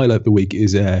week. My highlight of the week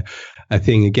is a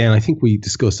thing. Again, I think we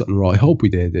discussed something raw. I hope we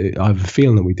did. I have a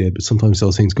feeling that we did, but sometimes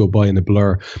those things go by in a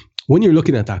blur. When you're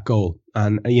looking at that goal,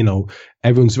 and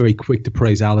everyone's very quick to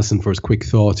praise Alisson for his quick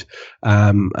thought.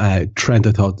 Trent,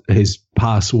 I thought his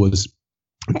pass was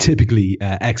typically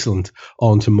excellent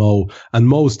onto Mo, and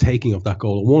Mo's taking of that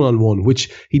goal one-on-one, which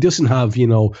he doesn't have.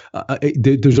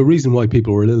 There's a reason why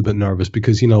people were a little bit nervous,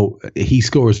 because he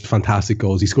scores fantastic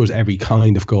goals. He scores every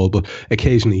kind of goal, but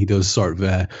occasionally he does sort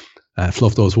of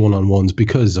fluff those one-on-ones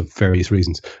because of various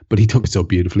reasons. But he took it so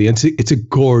beautifully, and it's a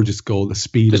gorgeous goal. The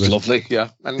speed of it, lovely,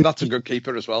 yeah, and that's a good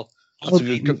keeper as well.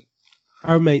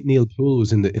 Our mate Neil Poole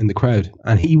was in the crowd,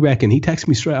 and he texted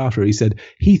me straight after. He said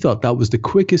he thought that was the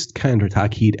quickest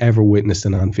counter-attack he'd ever witnessed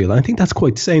in Anfield. And I think that's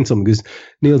quite saying something, because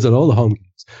Neil's at all the home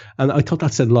games, and I thought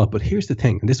that said a lot. But here's the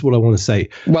thing, and this is what I want to say.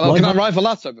 Well, can I rival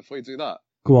that though before you do that?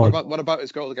 Go on. What about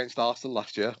his goal against Arsenal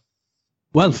last year?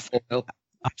 Well,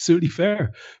 absolutely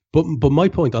fair. But my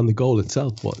point on the goal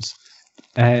itself was,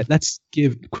 let's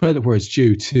give credit where it's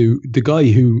due to the guy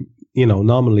who,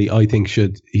 nominally I think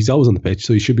he's always on the pitch,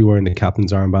 so he should be wearing the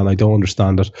captain's armband. I don't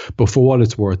understand it, but for what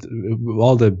it's worth,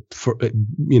 all the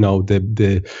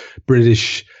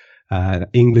British,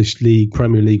 English League,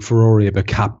 Premier League furore about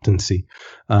captaincy,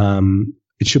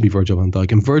 it should be Virgil van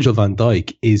Dijk, and Virgil van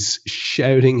Dijk is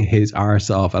shouting his arse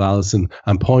off at Alisson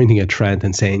and pointing at Trent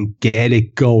and saying, "Get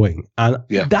it going," and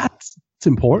that's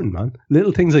important, man.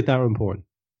 Little things like that are important.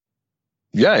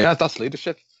 Yeah, that's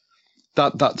leadership.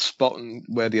 That's spotting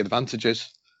where the advantage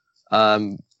is,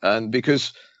 and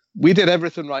because we did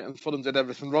everything right and Fulham did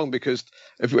everything wrong. Because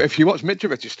if you watch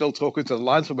Mitrovic, he's still talking to the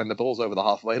linesman when the ball's over the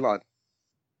halfway line.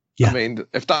 Yeah. I mean,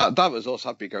 if that was us,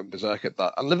 I'd be going berserk at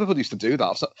that. And Liverpool used to do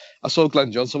that. So I saw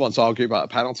Glenn Johnson once argue about a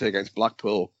penalty against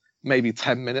Blackpool, maybe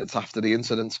 10 minutes after the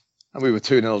incident, and we were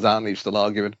 2-0 down. And he was still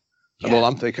arguing. And all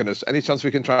I'm thinking is, any chance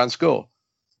we can try and score?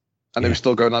 And they were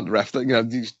still going on the ref.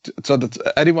 So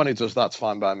that anyone who does that's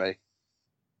fine by me.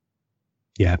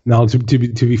 Yeah, no. To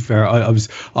be fair, I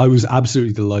was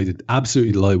absolutely delighted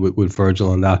with Virgil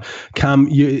on that. Cam,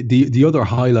 the other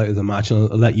highlight of the match,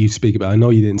 and I'll let you speak about it. I know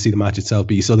you didn't see the match itself,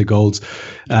 but you saw the goals.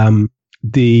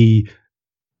 The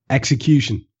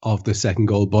execution of the second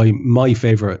goal by my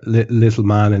favourite little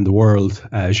man in the world,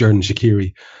 Xherdan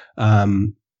Shaqiri,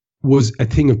 was a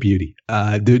thing of beauty.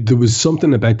 There was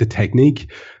something about the technique,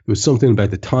 there was something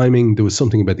about the timing, there was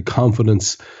something about the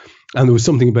confidence, and there was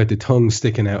something about the tongue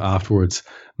sticking out afterwards.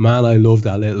 Man, I love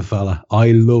that little fella.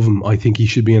 I love him. I think he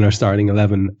should be in our starting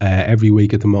 11 every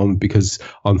week at the moment, because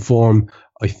on form,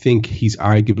 I think he's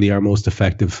arguably our most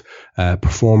effective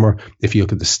performer. If you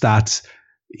look at the stats,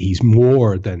 he's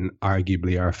more than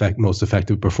arguably our most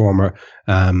effective performer.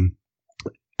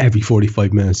 Every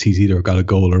 45 minutes, he's either got a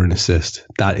goal or an assist.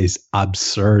 That is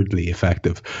absurdly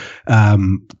effective.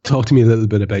 Talk to me a little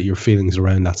bit about your feelings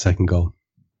around that second goal.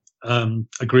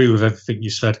 Agree with everything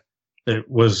you said. It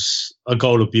was a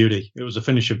goal of beauty. It was a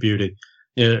finish of beauty.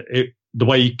 The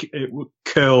way it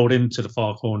curled into the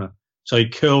far corner. So he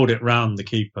curled it round the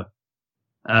keeper.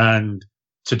 And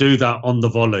to do that on the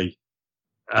volley,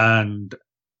 and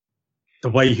the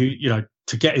way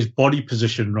to get his body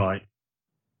position right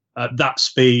at that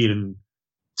speed and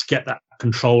to get that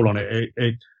control on it,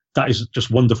 that is just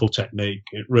wonderful technique.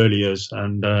 It really is.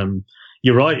 And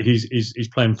you're right. He's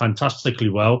playing fantastically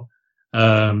well.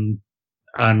 And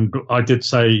I did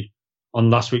say on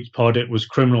last week's pod, it was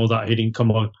criminal that he didn't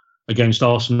come on against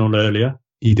Arsenal earlier.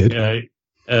 He did.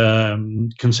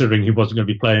 Considering he wasn't going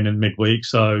to be playing in midweek.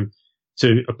 So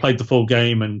to have played the full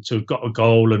game and to have got a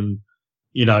goal, and,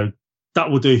 that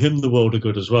will do him the world of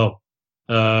good as well.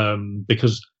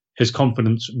 because his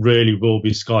confidence really will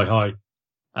be sky high,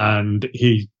 and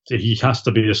he has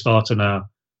to be a starter now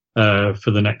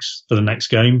for the next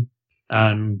game.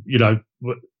 And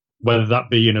whether that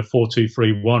be in a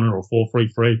 4-2-3-1 or a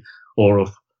 4-3-3 or a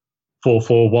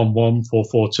 4-4-1-1,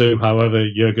 4-4-2, however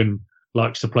Jurgen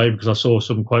likes to play, because I saw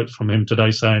some quotes from him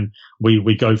today saying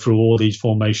we go through all these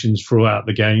formations throughout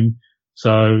the game.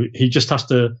 So he just has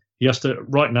to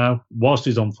right now, whilst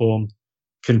he's on form,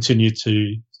 continue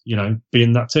to be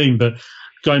in that team. But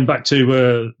going back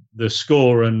to the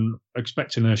score and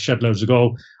expecting a shed loads of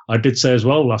goal, I did say as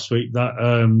well last week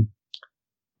that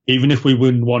even if we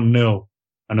win 1-0,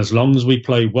 and as long as we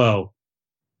play well,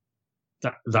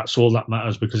 that's all that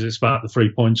matters, because it's about the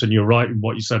 3 points. And you're right in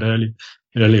what you said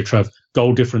earlier, Trev.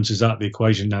 Goal difference is out of the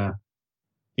equation now.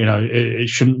 It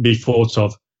shouldn't be thought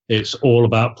of. It's all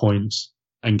about points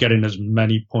and getting as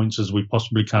many points as we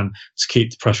possibly can to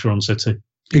keep the pressure on City.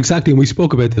 Exactly. And we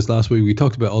spoke about this last week. We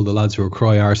talked about all the lads who are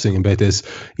cry-arsing about this,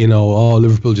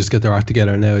 Liverpool just get their act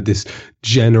together now. This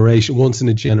generation, once in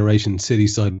a generation, City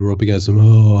side were up against them.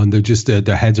 And they're just,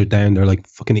 their heads are down. They're like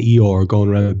fucking Eeyore going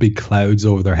around with big clouds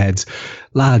over their heads.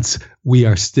 Lads, we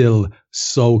are still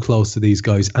so close to these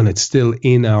guys, and it's still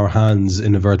in our hands,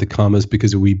 in inverted commas,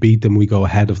 because if we beat them, we go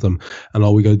ahead of them. And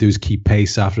all we got to do is keep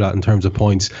pace after that in terms of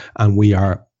points. And we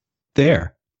are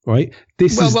there, right? We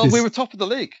were top of the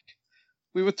league.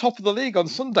 We were top of the league on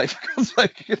Sunday, for God's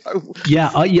sake.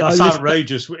 Yeah, that's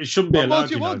outrageous. It shouldn't be allowed. What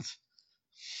do you want?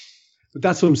 But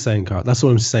that's what I'm saying, Carl. That's what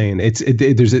I'm saying.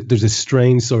 There's a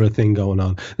strange sort of thing going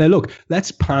on. Now, look,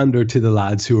 let's pander to the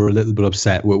lads who are a little bit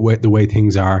upset with the way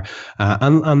things are,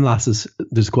 and lasses.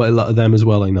 There's quite a lot of them as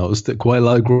well. I noticed quite a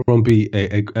lot of grumpy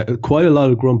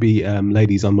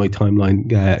ladies on my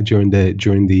timeline during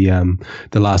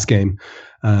the last game.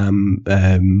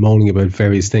 Moaning about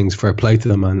various things. Fair play to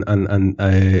them,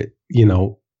 and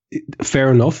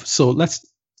fair enough. So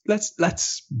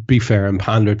let's be fair and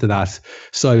pander to that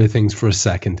side of things for a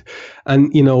second.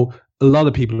 And a lot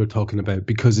of people are talking about,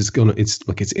 because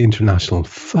it's international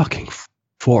fucking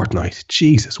fortnight.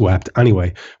 Jesus wept.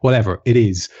 Anyway, whatever it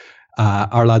is,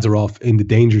 our lads are off in the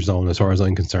danger zone as far as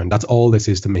I'm concerned. That's all this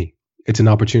is to me. It's an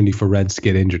opportunity for Reds to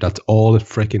get injured. That's all it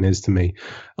freaking is to me.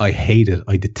 I hate it.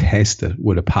 I detest it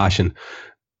with a passion.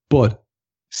 But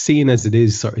seeing as it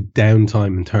is sort of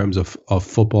downtime in terms of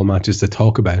football matches to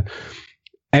talk about,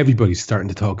 everybody's starting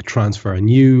to talk transfer. And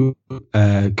you,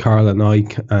 Carl and I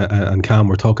and Cam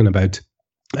were talking about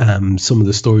some of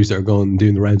the stories that are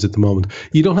doing the rounds at the moment.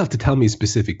 You don't have to tell me a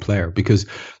specific player, because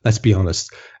let's be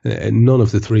honest, none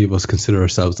of the three of us consider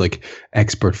ourselves like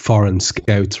expert foreign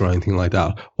scouts or anything like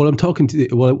that. What I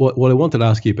wanted to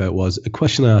ask you about was a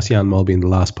question I asked Jan Mulby in the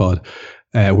last pod,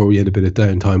 where we had a bit of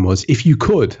downtime, was if you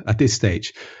could at this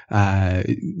stage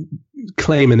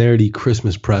claim an early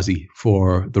Christmas pressie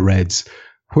for the Reds,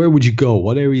 where would you go?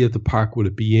 What area of the park would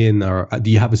it be in, or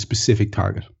do you have a specific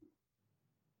target?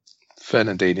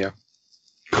 Fernandinho.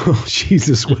 Oh,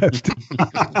 Jesus wept.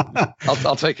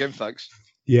 I'll take him, thanks.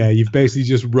 Yeah, you've basically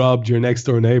just robbed your next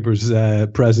door neighbour's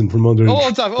present from under.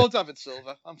 David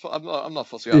Silva. I'm not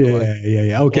fussy.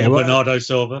 Yeah. Okay. Bernardo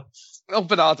Silva. Oh,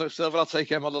 Bernardo Silva. I'll take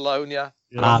him on the loan. Yeah.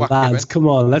 Lads, come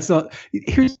on. Let's not.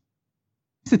 Here's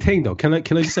the thing, though. Can I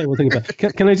just say one thing about?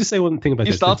 Can I just say one thing about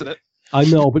you this? You started it. I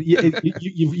know, but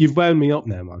you've wound me up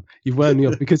now, man. You've wound me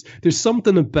up, because there's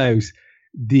something about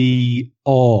the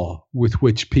awe with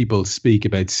which people speak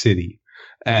about City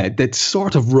that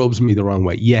sort of rubs me the wrong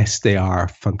way. Yes, they are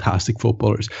fantastic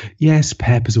footballers. Yes,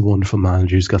 Pep is a wonderful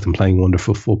manager. He's got them playing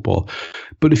wonderful football.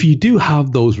 But if you do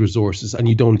have those resources and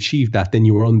you don't achieve that, then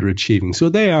you are underachieving. So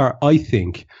they are, I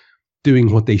think,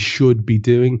 doing what they should be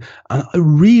doing. And it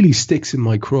really sticks in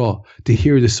my craw to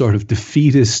hear this sort of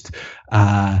defeatist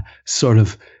sort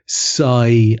of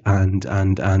sigh and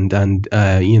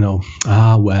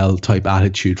type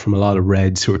attitude from a lot of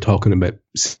Reds who are talking about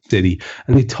City,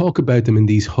 and they talk about them in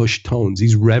these hushed tones,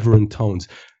 these reverent tones.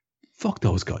 Fuck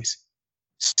those guys.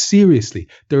 Seriously,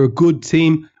 they're a good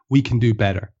team. We can do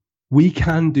better. We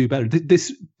can do better.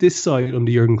 This side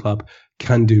under Jurgen Klopp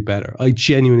can do better. I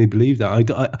genuinely believe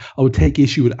that. I would take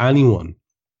issue with anyone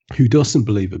who doesn't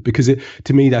believe it, because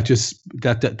to me that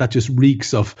just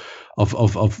reeks of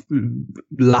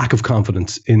lack of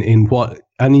confidence in what,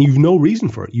 and you've no reason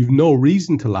for it. You've no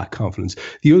reason to lack confidence.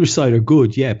 The other side are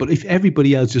good, yeah, but if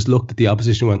everybody else just looked at the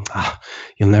opposition and went,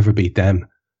 you'll never beat them,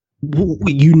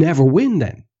 you never win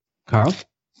then, Carl.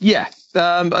 Yeah,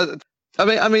 I'm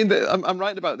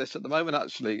right about this at the moment.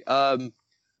 Actually, do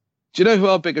you know who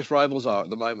our biggest rivals are at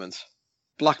the moment?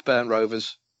 Blackburn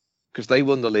Rovers, because they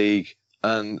won the league.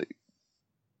 And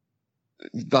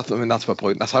that's my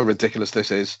point. That's how ridiculous this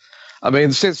is. I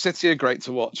mean, City are great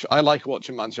to watch. I like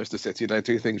watching Manchester City. They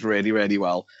do things really, really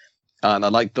well. And I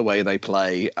like the way they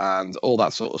play and all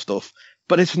that sort of stuff.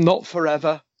 But it's not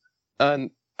forever.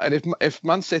 And if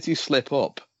Man City slip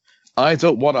up, I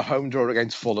don't want a home draw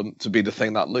against Fulham to be the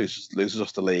thing that loses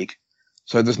us the league.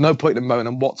 So there's no point in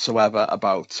moaning whatsoever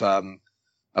about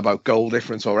goal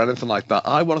difference or anything like that.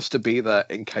 I want us to be there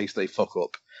in case they fuck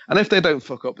up. And if they don't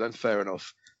fuck up, then fair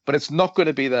enough. But it's not going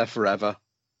to be there forever.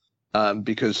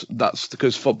 Because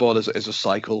football is a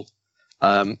cycle.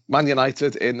 Man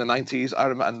United in the 90s, I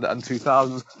remember, and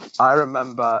 2000s. I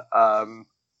remember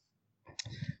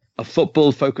a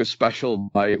football-focused special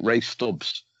by Ray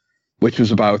Stubbs, which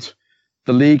was about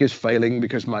the league is failing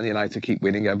because Man United keep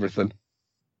winning everything.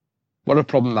 What a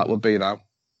problem that would be now.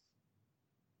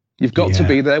 You've got to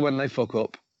be there when they fuck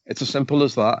up. It's as simple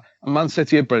as that. And Man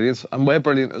City are brilliant, and we're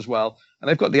brilliant as well. And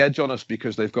they've got the edge on us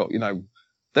because they've got,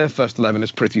 their first 11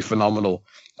 is pretty phenomenal.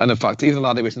 And in fact, even the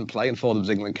lad who isn't playing for them's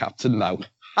England captain now.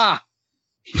 Ha!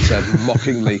 He said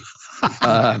mockingly.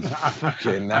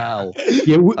 Fucking hell.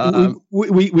 Yeah,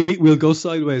 we'll go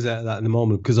sideways out of that in a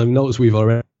moment, because I've noticed we've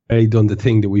already done the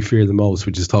thing that we fear the most,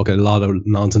 which is talking a lot of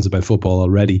nonsense about football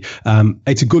already.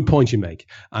 It's a good point you make.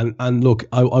 And look,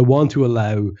 I want to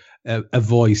allow a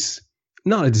voice,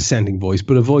 not a dissenting voice,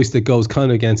 but a voice that goes kind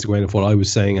of against the grain of what I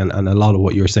was saying and a lot of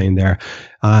what you're saying there.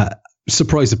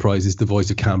 Surprise, surprise, is the voice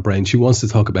of Cam Brain. She wants to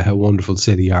talk about how wonderful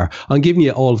City are. I'm giving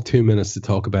you all of 2 minutes to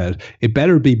talk about it. It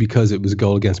better be because it was a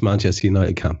goal against Manchester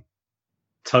United, Cam.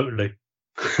 Totally.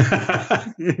 I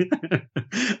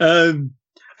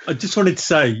just wanted to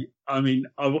say, I mean,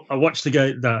 I watched the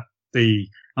game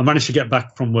I managed to get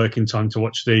back from work in time to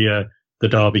watch the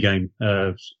derby game,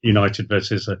 United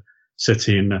versus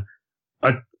City, and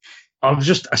I was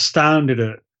just astounded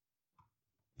at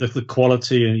the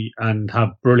quality and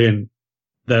how brilliant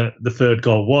the third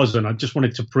goal was. And I just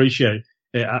wanted to appreciate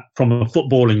it from a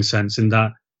footballing sense, in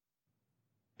that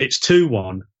it's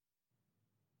 2-1.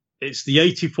 It's the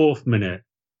 84th minute,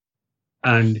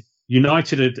 and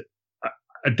United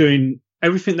are doing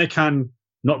everything they can,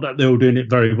 not that they were doing it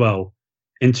very well,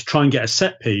 and to try and get a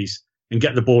set piece and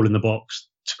get the ball in the box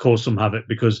to cause some havoc,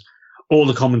 because all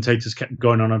the commentators kept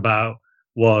going on about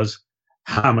was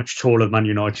how much taller Man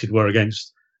United were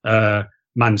against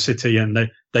Man City, and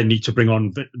they need to bring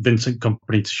on Vincent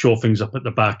Kompany to shore things up at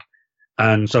the back.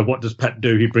 And so what does Pep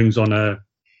do? He brings on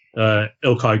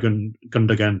Ilkay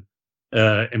Gundogan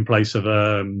in place of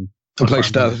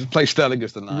play Sterling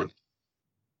as the 9.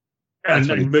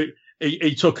 And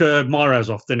he took Mahrez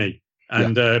off, didn't he?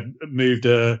 And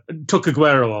took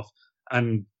Aguero off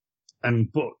and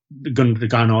put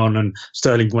Gundogan on, and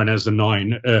Sterling went as the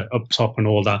 9 up top and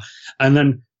all that. And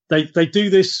then they do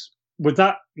this with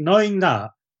that, knowing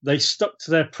that they stuck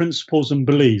to their principles and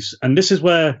beliefs. And this is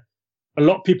where a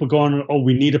lot of people go on, oh,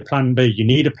 we need a plan B. You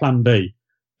need a plan B.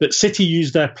 But City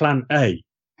used their plan A.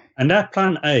 And their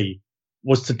plan A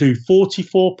was to do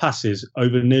 44 passes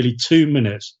over nearly 2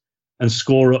 minutes and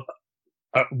score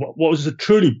what was a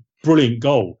truly brilliant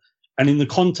goal. And in the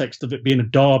context of it being a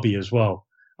derby as well.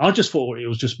 I just thought it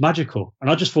was just magical.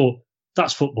 And I just thought,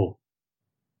 that's football.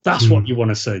 That's what you want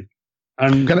to see.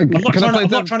 And I'm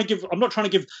not trying to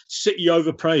give City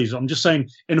over praise. I'm just saying,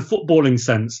 in a footballing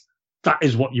sense, that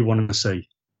is what you want to see.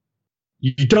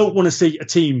 You don't want to see a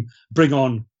team bring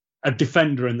on a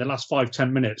defender in the last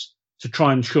 5-10 minutes to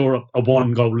try and shore up a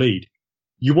 1-goal lead.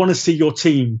 You want to see your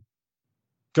team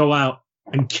go out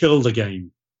and kill the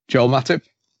game. Joel Matip?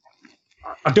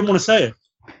 I didn't want to say it.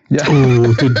 Yeah.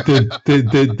 Oh,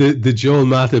 the Joel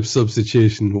Matip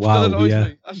substitution. Wow. Yeah.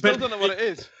 I still don't know what it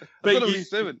is. I don't know what he's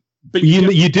doing. But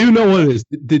you do know what it is.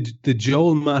 The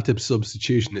Joel Matip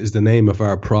substitution is the name of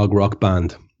our prog rock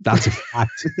band. That's a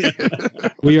fact.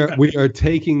 we are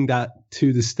taking that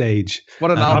to the stage. What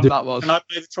an album that was. Can I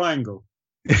play the triangle?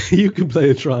 You can play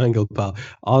a triangle, pal.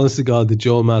 Honest to God, the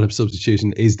Joel Matip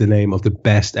substitution is the name of the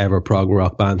best ever prog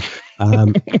rock band.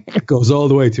 It goes all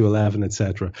the way to 11,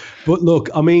 etc. But look,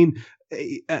 I mean,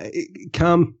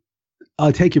 Cam,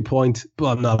 I'll take your point,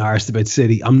 but I'm not arsed about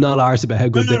City. I'm not arsed about how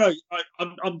good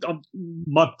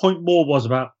my point more was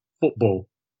about football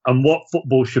and what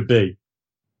football should be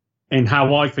and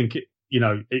how I think it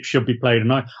should be played.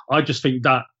 And I just think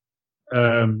that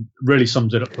really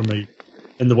sums it up for me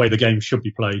in the way the game should be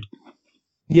played.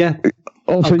 Yeah.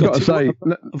 Also, you've got to say,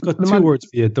 I've got two words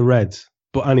for you, the Reds.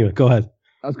 But anyway, go ahead.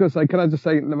 I was going to say, can I just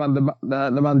say the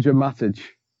manager Matic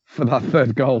for that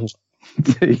third goal?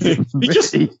 They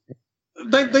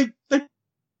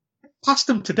passed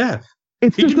him to death. He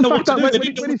didn't know what to do. They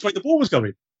didn't know which way the ball was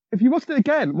going. if you watch it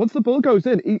again, once the ball goes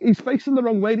in, he's facing the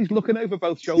wrong way and he's looking over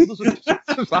both shoulders. And it's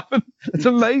just happened. It's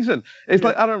amazing. It's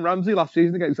like Aaron Ramsey last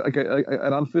season against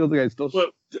at Anfield against us.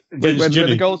 Well, when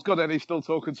the goal's gone in, he's still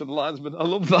talking to the linesman. I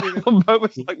love that. I love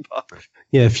moments like that.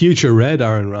 Yeah, future red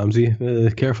Aaron Ramsey.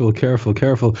 Careful.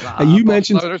 You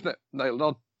mentioned... No, isn't it? Nailed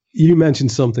on. You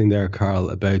mentioned something there, Carl,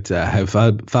 about how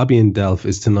Fabian Delph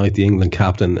is tonight the England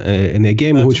captain in a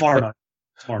game in which... Tomorrow night.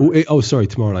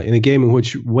 Tomorrow night. In a game in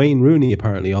which Wayne Rooney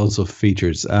apparently also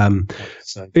features.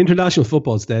 International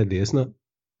football's deadly, isn't it?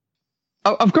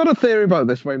 I've got a theory about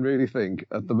this Wayne Rooney thing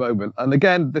at the moment. And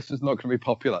again, this is not going to be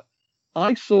popular.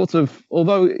 I sort of,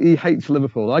 although he hates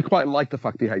Liverpool, I quite like the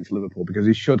fact he hates Liverpool because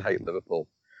he should hate Liverpool,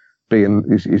 being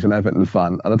he's an Everton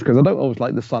fan. And that's because I don't always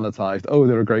like the sanitised,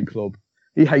 they're a great club.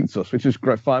 He hates us, which is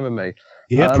great, fine with me.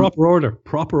 Yeah, proper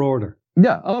order.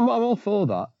 Yeah, I'm all for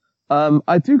that.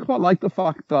 I do quite like the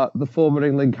fact that the former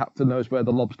England captain knows where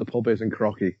the lobster pub is in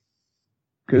Crocky.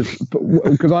 Because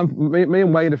me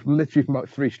and Wayne are literally from about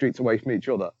 3 streets away from each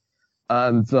other.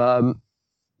 And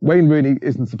Wayne Rooney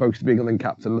isn't supposed to be England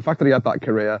captain. The fact that he had that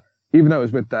career, even though it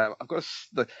was with them, I've got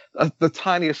the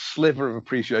tiniest sliver of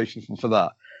appreciation for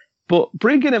that. But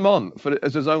bringing him on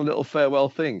as his own little farewell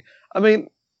thing, I mean,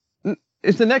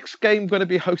 is the next game going to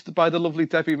be hosted by the lovely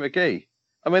Debbie McGee?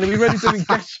 I mean, are we ready doing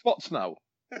guest spots now?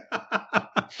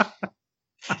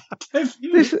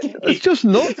 It's just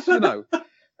nuts, For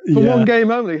one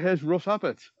game only, here's Russ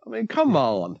Abbott. I mean, come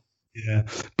on. Yeah.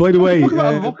 By the way, talk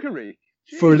about mockery.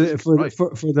 For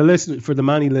the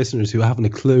many listeners who haven't a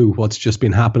clue what's just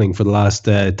been happening for the last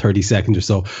 30 seconds or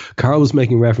so, Carl was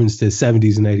making reference to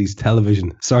 70s and 80s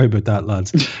television. Sorry about that,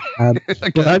 lads.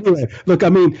 But anyway, look, I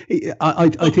mean, I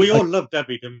think we all love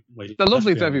Debbie, didn't we? The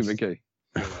lovely Debbie McGee.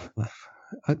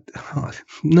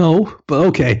 No, but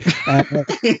okay.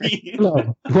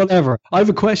 No, whatever. I have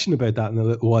a question about that in a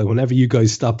little while. Whenever you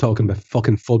guys stop talking about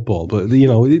fucking football, but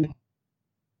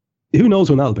who knows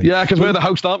when that'll be? Yeah, because we're the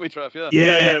host, aren't we, Trev?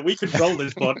 Yeah, we control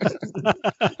this pod.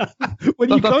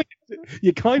 Well,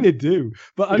 you kind of do.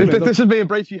 But anyway, this is me and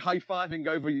Brady high-fiving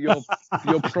over your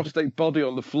prostate body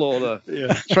on the floor there.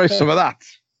 Yeah, try some of that.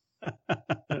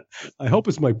 I hope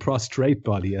it's my prostrate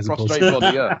body as prostrate opposed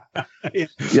body,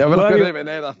 yeah, we're not going to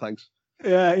near that, thanks.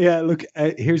 Yeah. Look,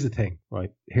 here's the thing, right?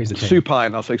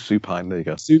 Supine. I'll say supine. There you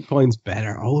go. Supine's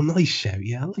better. Oh, nice shout.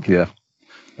 Yeah,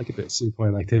 like a bit of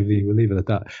supine activity. We'll leave it at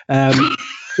that.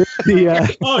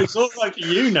 It's all like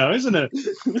now, isn't it?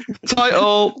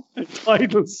 Title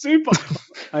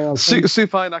supine.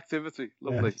 Supine activity.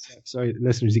 Lovely. Yeah. Sorry,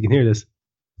 listeners, you can hear this.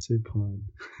 Supine.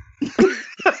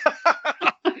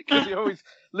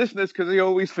 Because he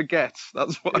always forgets.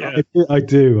 That's what. Yeah. I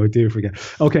do forget.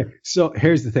 Okay, so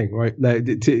here's the thing, right? To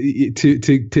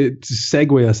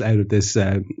segue us out of this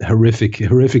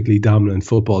horrifically dominant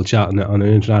football chat on an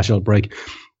international break,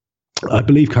 I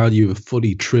believe, Carl, you have a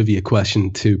footy trivia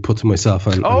question to put to myself.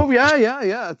 Yeah,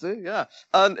 I do. Yeah,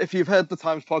 and if you've heard the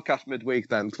Times podcast midweek,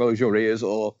 then close your ears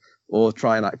or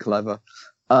try and act clever.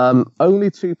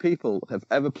 Only 2 people have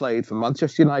ever played for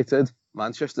Manchester United,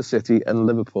 Manchester City and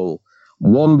Liverpool.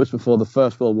 One was before the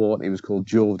First World War and he was called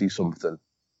Geordie something.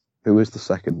 Who is the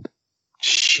second?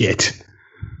 Shit.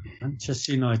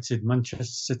 Manchester United, Manchester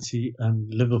City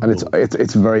and Liverpool. And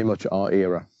it's very much our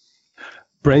era.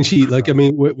 Branchy,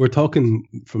 we're talking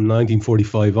from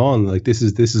 1945 on. Like this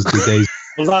is the days.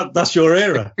 Well, that's your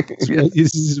era.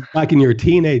 This is back in your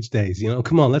teenage days.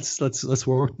 Come on, let's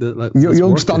work.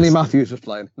 Young Stanley Matthews was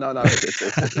playing. No. Do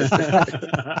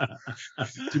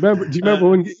you remember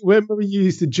when you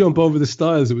used to jump over the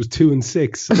stiles? It was 2 and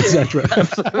 6, etc.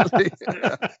 Absolutely.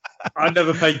 I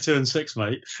never paid 2 and 6,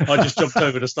 mate. I just jumped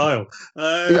over the stile.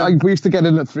 We used to get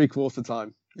in at 3/4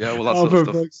 time. Yeah, well, that's sort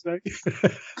of stuff.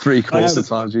 3/4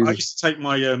 time. Jesus. I used to take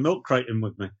my milk crate in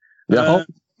with me. Yeah.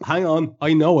 Hang on,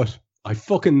 I know it. I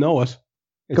fucking know it.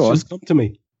 It's just come to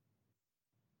me.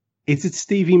 Is it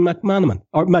Stevie McManaman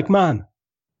or McMahon?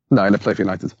 No, he never played for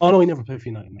United. Oh no, he never played for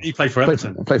United. No. He played for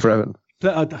Everton. Played for Everton.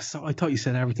 I thought you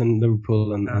said Everton,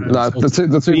 Liverpool, and no.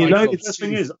 The two. United. The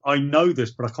thing is, I know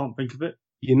this, but I can't think of it.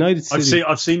 United City.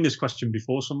 I've seen this question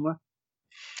before somewhere.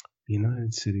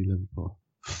 United City, Liverpool.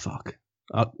 Fuck.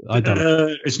 I don't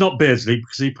know. It's not Beardsley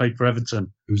because he played for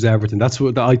Everton. It was Everton. That's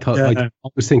what I thought. Yeah. I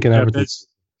was thinking Everton.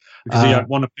 Because he had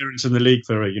one appearance in the league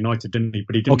for United, didn't he?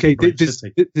 But he didn't. Okay, this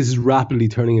is rapidly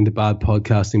turning into bad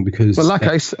podcasting because. Well, in that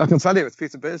case, I can tell you it's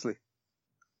Peter Beardsley.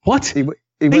 What? He went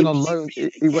on loan.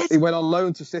 He went on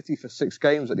loan to City for 6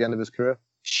 games at the end of his career.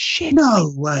 Shit!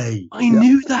 No way! I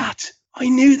knew that.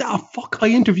 Fuck! I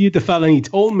interviewed the fella and he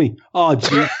told me. Oh,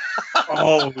 gee.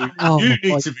 Oh, you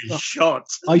need to be shot.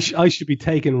 I should be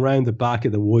taken round the back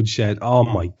of the woodshed. Oh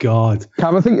my God.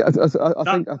 Cam, I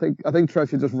think Trev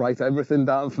should just write everything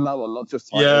down from now on, not just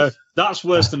titles. Yeah, that's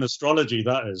worse than astrology.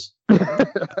 That is.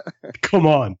 Come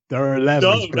on, there are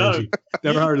levels. No.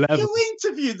 There are levels. You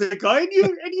interviewed the guy, and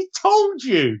he told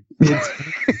you.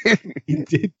 He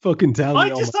did fucking tell me. I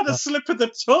just had a slip of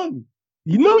the tongue.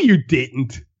 You know you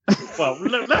didn't. Well,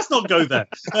 let's not go there.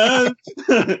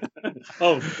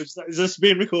 Is this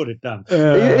being recorded, Dan?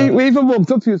 We even walked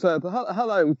up to you and said,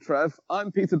 "Hello, Trev.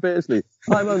 I'm Peter Beardsley.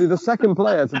 I'm only the second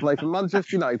player to play for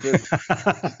Manchester United."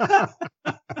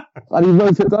 And he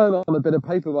wrote it down on a bit of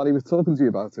paper while he was talking to you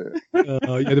about it.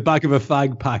 Yeah, the back of a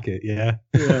fag packet, yeah.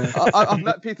 I've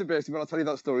met Peter Beardsley, but I'll tell you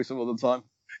that story some other time.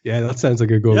 Yeah, that sounds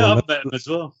like a good one. Yeah, I've met him as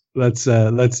well. Let's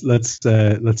save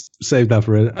that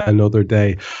for another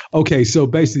day. Okay, so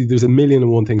basically, there's a million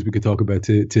and one things we could talk about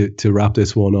to wrap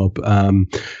this one up.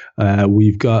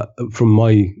 We've got, from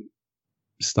my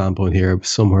standpoint here,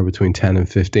 somewhere between 10 and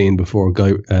 15 before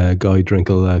Guy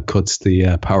Drinkle cuts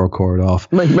the power cord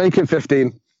off. Make it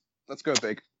 15. Let's go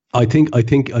big. I think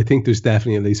there's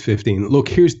definitely at least 15. Look,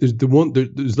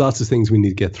 there's lots of things we need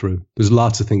to get through.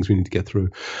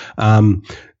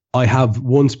 I have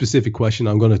one specific question.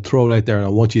 I'm going to throw it out there, and I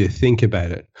want you to think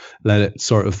about it. Let it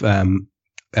sort of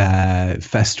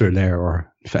fester there,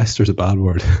 or fester's a bad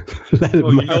word.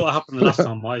 You know what happened last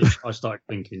time I started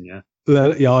thinking, yeah.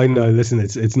 Yeah, I know. Listen,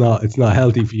 it's not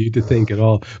healthy for you to think at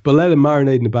all. But let it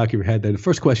marinate in the back of your head there. The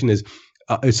first question is,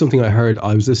 it's something I heard.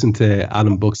 I was listening to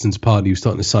Adam Buxton's pod. He was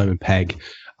talking to Simon Pegg,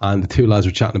 and the two lads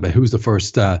were chatting about who's the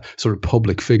first sort of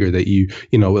public figure that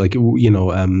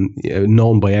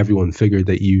known by everyone figure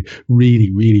that you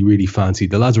really, really, really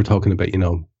fancied. The lads were talking about, it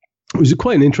was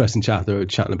quite an interesting chat. They were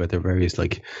chatting about their various,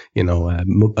 early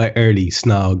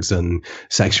snogs and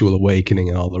sexual awakening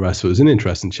and all the rest. So it was an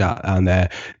interesting chat. And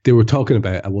they were talking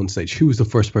about at one stage, who was the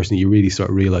first person you really sort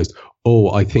of realized,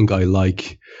 oh, I think I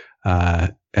like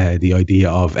the idea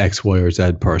of X, Y, or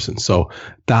Z person. So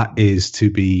that is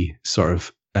to be sort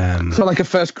of so like a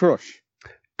first crush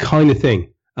kind of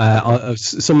thing.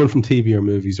 Someone from TV or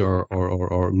movies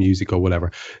or music or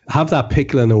whatever. Have that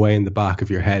pickling away in the back of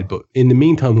your head. But in the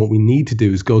meantime, what we need to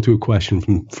do is go to a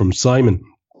question from Simon,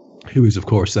 who is, of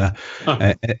course,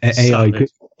 AI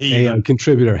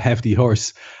contributor, Hefty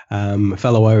Horse,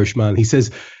 fellow Irishman. He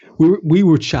says, we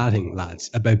were chatting,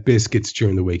 lads, about biscuits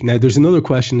during the week. Now, there's another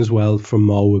question as well from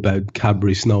Mo about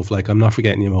Cadbury Snowflake. I'm not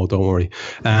forgetting you, Mo, don't worry.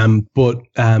 But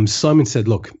Simon said,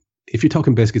 look, if you're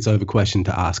talking biscuits, I have a question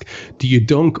to ask. Do you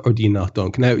dunk or do you not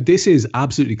dunk? Now, this is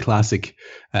absolutely classic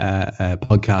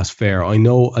podcast fare. I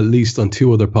know at least on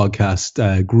two other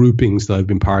podcast groupings that I've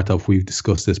been part of, we've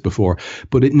discussed this before,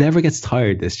 but it never gets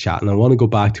tired, this chat, and I want to go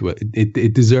back to it.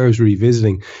 It deserves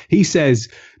revisiting. He says,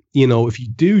 if you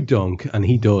do dunk, and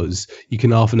he does, you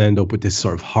can often end up with this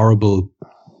sort of horrible,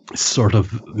 sort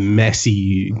of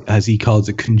messy, as he calls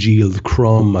it, congealed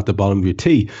crumb at the bottom of your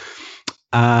tea.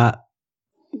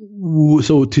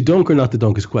 So to dunk or not to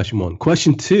dunk is question one.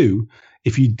 Question two,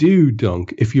 if you do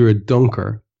dunk, if you're a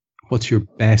dunker, what's your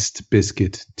best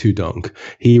biscuit to dunk?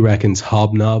 He reckons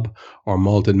hobnob or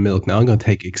malted milk. Now, I'm going to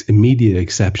take immediate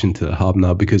exception to the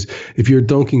hobnob, because if you're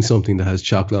dunking something that has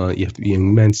chocolate on it, you have to be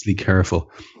immensely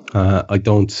careful. I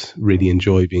don't really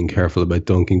enjoy being careful about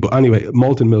dunking. But anyway,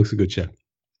 malted milk's a good shout.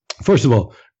 First of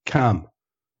all, Cam,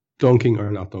 dunking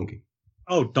or not dunking?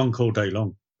 Oh, dunk all day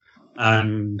long.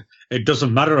 And it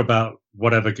doesn't matter about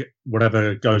whatever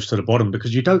goes to the bottom,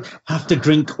 because you don't have to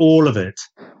drink all of it.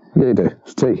 Yeah, you do.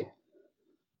 It's tea.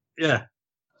 Yeah.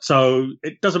 So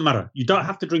it doesn't matter. You don't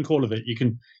have to drink all of it. You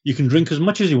can drink as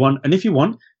much as you want. And if you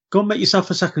want, go and make yourself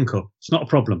a second cup. It's not a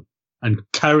problem. And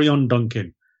carry on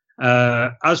dunking.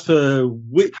 As for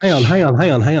which... Hang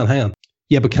on.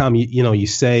 Yeah, but Cam, you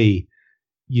say,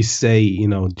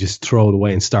 just throw it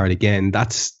away and start again.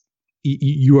 That's...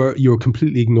 You're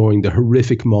completely ignoring the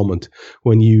horrific moment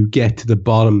when you get to the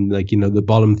bottom, the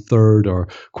bottom third or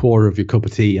quarter of your cup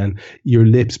of tea, and your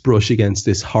lips brush against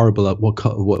this horrible,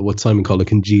 what Simon called a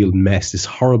congealed mess, this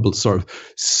horrible sort of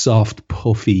soft,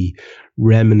 puffy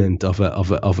remnant of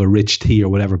a rich tea or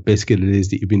whatever biscuit it is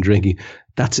that you've been drinking.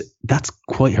 That's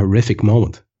quite a horrific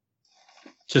moment.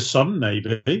 To some,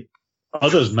 maybe.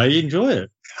 Others may enjoy it.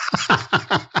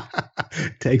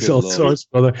 Takes all sorts,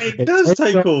 brother. It does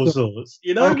take all sorts.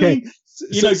 You know okay. what I mean?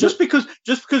 Just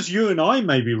because you and I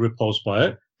may be repulsed by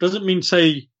it doesn't mean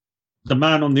say the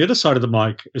man on the other side of the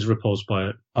mic is repulsed by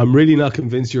it. I'm really not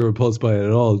convinced you're repulsed by it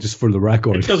at all, just for the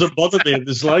record. It doesn't bother me in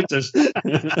the slightest.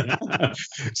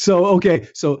 So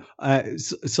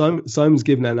Simon's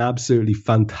given an absolutely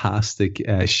fantastic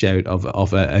shout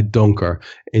of a dunker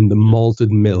in the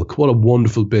malted milk. What a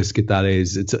wonderful biscuit that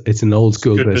is. It's an old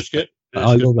school biscuit.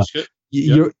 I love that.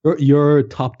 Your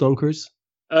top dunkers?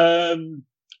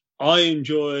 I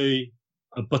enjoy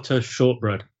a butter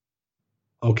shortbread.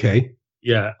 Okay.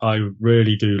 Yeah, I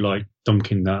really do like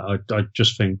dunking that. I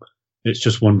just think it's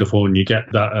just wonderful, and you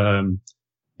get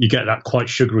that quite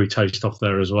sugary taste off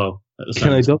there as well.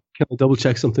 Can I double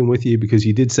check something with you, because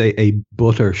you did say a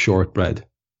butter shortbread?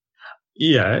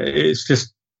 Yeah, it's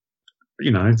just,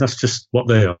 that's just what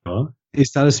they are.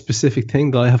 Is that a specific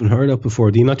thing that I haven't heard of before?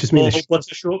 Do you not just mean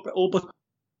butter shortbread? All butter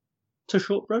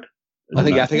shortbread?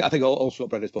 I think all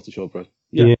shortbread is butter shortbread.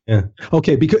 Yeah.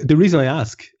 Okay, because the reason I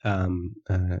ask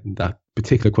that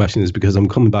particular question is because I'm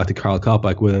coming back to Carl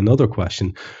Kopak with another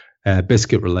question,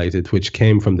 biscuit related, which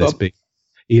came from this big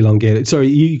elongated.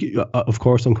 Sorry, of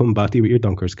course I'm coming back to you with your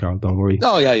dunkers, Carl. Don't worry.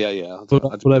 Oh yeah. But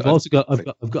I've also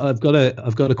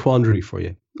got a quandary for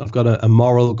you. I've got a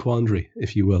moral quandary,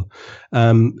 if you will.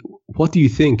 What do you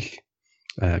think?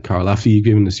 Carl, after you've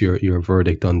given us your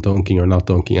verdict on dunking or not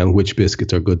dunking and which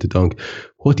biscuits are good to dunk,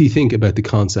 what do you think about the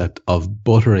concept of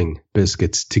buttering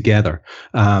biscuits together?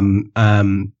 I'm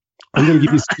going to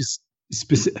give you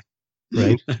specific.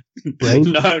 Brain?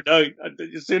 No.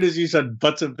 As soon as you said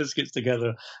butter biscuits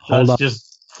together, that's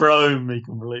just thrown me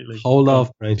completely. Hold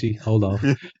off, Brainty. Hold off.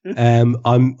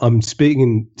 I'm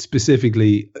speaking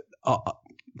specifically.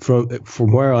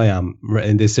 From where I am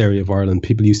in this area of Ireland,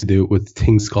 people used to do it with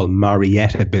things called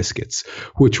Marietta biscuits,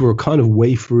 which were kind of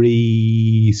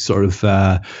wafery, sort of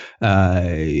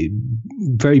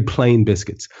very plain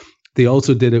biscuits. They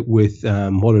also did it with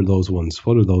what are those ones?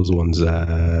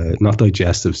 Not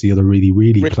digestives. The other really,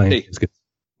 really plain biscuits.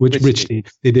 Rich tea.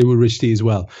 They did with rich tea as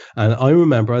well. And I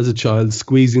remember as a child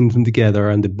squeezing them together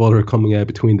and the butter coming out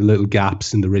between the little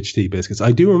gaps in the rich tea biscuits.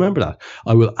 I do remember that.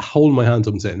 I will hold my hands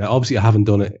up and say, now obviously I haven't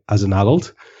done it as an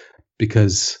adult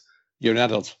because you're an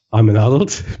adult. I'm an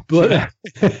adult. But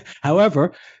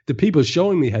however, the people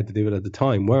showing me how to do it at the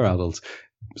time were adults.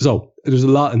 So there's a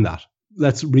lot in that.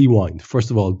 Let's rewind.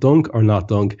 First of all, dunk or not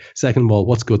dunk. Second of all,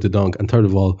 what's good to dunk? And third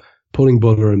of all, putting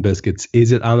butter in biscuits,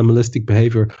 is it animalistic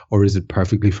behavior or is it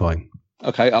perfectly fine?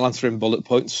 Okay, I'll answer in bullet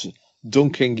points.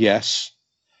 Dunking, yes.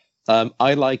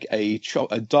 I like a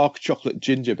dark chocolate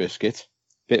ginger biscuit,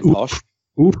 bit posh.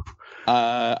 Oof.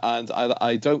 And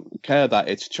I don't care that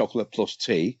it's chocolate plus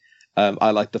tea.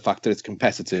 I like the fact that it's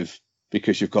competitive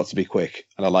because you've got to be quick,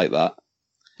 and I like that.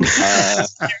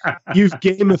 You've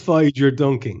gamified your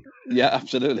dunking. Yeah,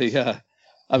 absolutely. Yeah.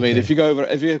 I mean, if you go over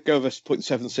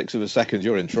 0.76 of a second,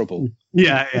 you're in trouble.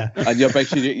 Yeah. And you're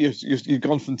basically you've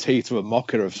gone from tea to a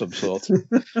mocha of some sort,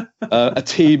 a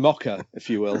tea mocha, if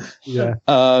you will. Yeah.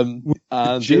 And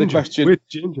the other question with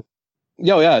ginger.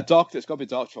 Yeah, dark. It's got to be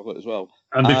dark chocolate as well.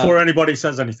 And before anybody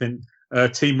says anything,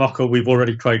 tea mocha we've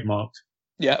already trademarked.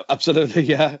 Yeah, absolutely.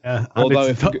 Yeah. Although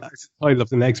it's the title of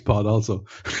the next pod also.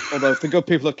 Although if the good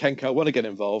people of Kenko want to get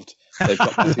involved, they've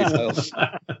got the details.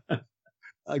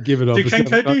 I give it up. Do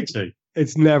Kenko do tea?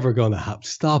 It's never going to happen.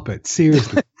 Stop it.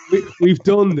 Seriously. We've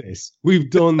done this. We've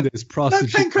done this.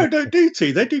 Prostitution. No, Kenko don't do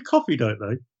tea. They do coffee, don't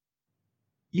they?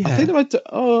 Yeah. I think they might do,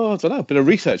 I don't know. A bit of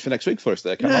research for next week for us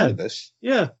there. Can't like this.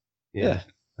 Yeah.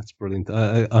 That's brilliant.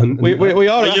 We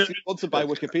are actually sponsored by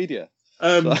Wikipedia.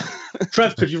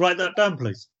 Trev, could you write that down,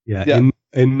 please? Yeah.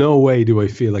 In no way do I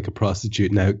feel like a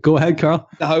prostitute now. Go ahead, Carl.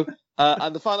 No.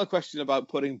 And the final question about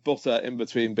putting butter in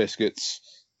between biscuits.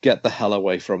 Get the hell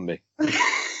away from me.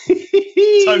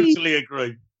 Totally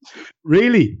agree.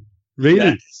 Really?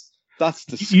 Yes. That's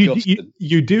disgusting.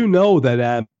 You do know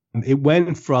that it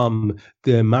went from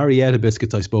the Marietta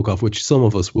biscuits I spoke of, which some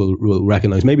of us will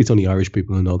recognise. Maybe it's only Irish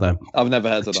people who know them. I've never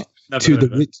heard of that. To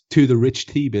the rich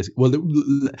tea biscuit. Well,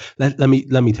 let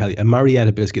me tell you, a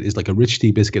Marietta biscuit is like a rich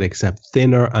tea biscuit except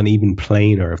thinner and even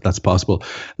plainer, if that's possible.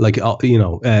 Like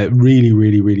really,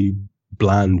 really, really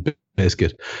bland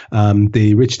biscuit.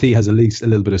 The rich tea has at least a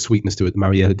little bit of sweetness to it.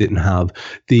 Marietta didn't have.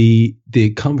 The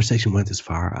conversation went as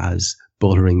far as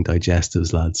buttering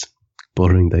digestives, lads.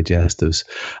 Buttering digestives.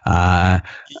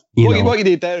 What you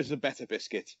need there is a better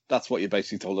biscuit. That's what you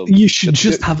basically told them. You should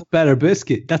just have a better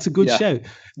biscuit. That's a good shout.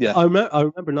 Yeah. I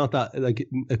remember not that, like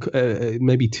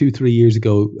maybe 2-3 years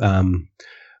ago,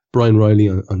 Brian Riley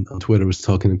on Twitter was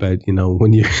talking about,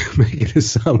 when you make a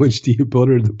sandwich, do you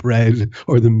butter the bread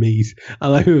or the meat?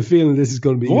 And I have a feeling this is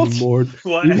going to be even more.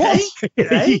 What?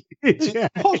 Hey?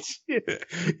 What?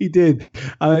 He did.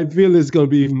 I feel this is going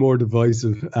to be even more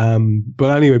divisive.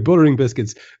 But anyway, buttering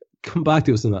biscuits. Come back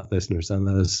to us on that, listeners, and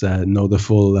let us know the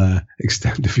full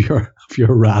extent of your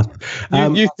wrath.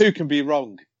 You too can be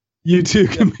wrong. You too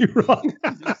can be wrong.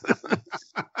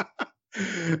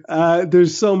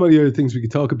 There's so many other things we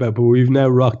could talk about, but we've now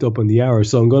rocked up on the hour,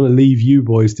 so I'm going to leave you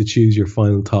boys to choose your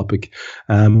final topic.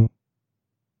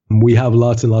 We have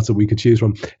lots and lots that we could choose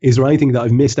from. Is there anything that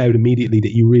I've missed out immediately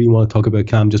that you really want to talk about,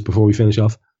 Cam, just before we finish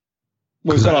off?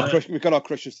 Well, we've got our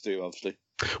crushes to do, obviously.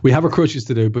 We have our crushes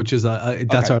to do, but just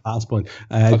that's our last point.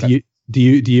 Okay. Do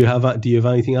you have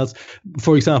anything else?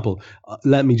 For example,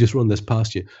 let me just run this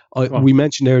past you. We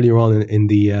mentioned earlier on in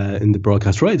the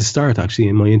broadcast, right at the start, actually,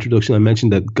 in my introduction, I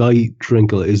mentioned that Guy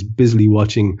Trinkle is busily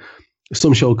watching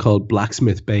some show called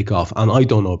Blacksmith Bake Off, and I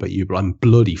don't know about you, but I'm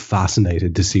bloody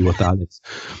fascinated to see what that is.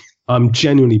 I'm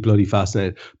genuinely bloody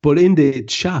fascinated. But in the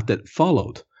chat that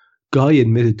followed, Guy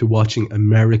admitted to watching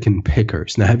American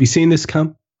Pickers. Now, have you seen this,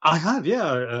 Cam? I have, yeah.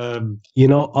 I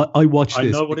watched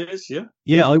this. I know what it is, yeah.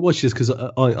 Yeah, I watched this because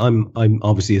I'm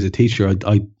obviously, as a teacher,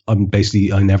 I'm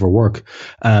basically, I never work,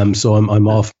 so I'm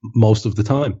off most of the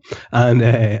time, and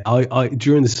I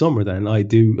during the summer then I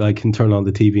can turn on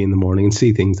the TV in the morning and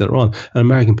see things that are on. And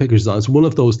American Pickers is on. It's one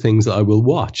of those things that I will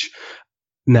watch.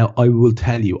 Now, I will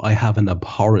tell you, I have an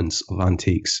abhorrence of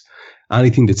antiques.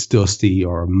 Anything that's dusty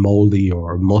or moldy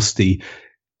or musty,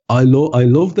 I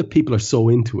love that people are so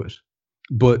into it.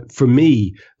 But for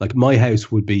me, like, my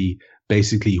house would be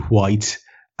basically white,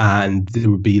 and there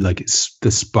would be like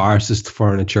the sparsest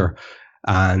furniture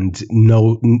and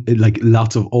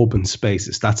lots of open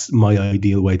spaces. That's my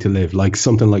ideal way to live. Like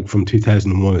something like from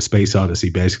 2001: A Space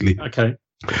Odyssey, basically. Okay.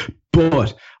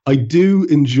 But I do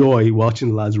enjoy watching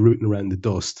the lads rooting around the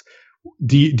dust.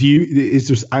 Is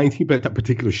there anything about that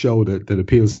particular show that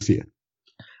appeals to you?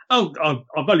 Oh,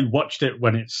 I've only watched it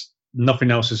when it's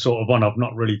nothing else is sort of on. I've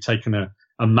not really taken a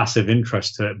massive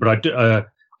interest to it, but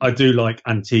I do like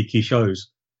antique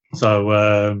shows.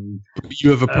 So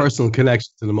you have a personal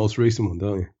connection to the most recent one,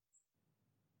 don't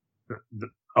you?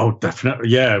 Oh, definitely.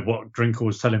 Yeah. What Drinkle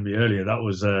was telling me earlier, that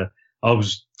was I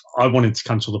wanted to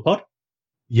cancel the pod.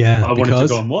 Yeah, I wanted to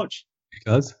go and watch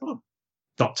because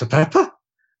Dr. Pepper.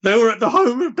 They were at the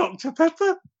home of Dr.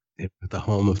 Pepper. At the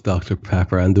home of Dr.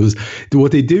 Pepper, and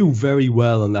what they do very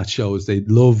well on that show is they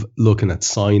love looking at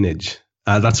signage.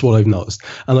 That's what I've noticed,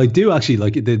 and I do actually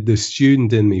like it. The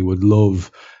student in me would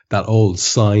love that old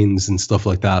signs and stuff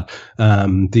like that.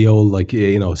 The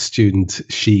old student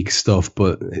chic stuff,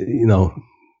 but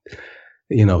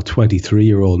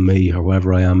 23-year-old me or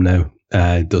whoever I am now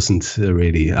doesn't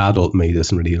really. Adult me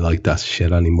doesn't really like that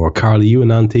shit anymore. Carl, are you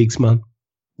an antiques man?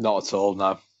 Not at all.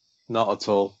 No, not at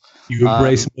all. You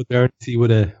embrace modernity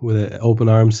with open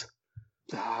arms?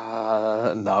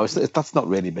 No, that's not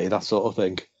really me, that sort of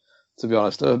thing, to be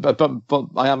honest. But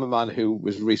I am a man who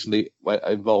was recently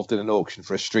involved in an auction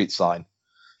for a street sign.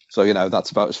 So,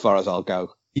 that's about as far as I'll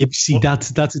go. Yeah, see,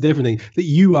 that's a different thing. That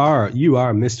you are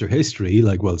Mr. History,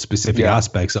 specific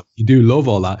aspects of you do love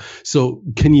all that. So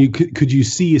could you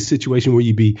see a situation where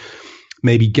you'd be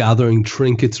maybe gathering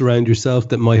trinkets around yourself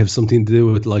that might have something to do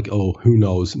with, who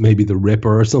knows, maybe the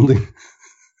Ripper or something?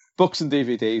 Books and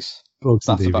DVDs.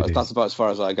 That's about as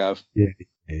far as I go. Yeah.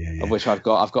 Of which I've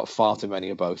got far too many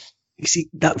of both. You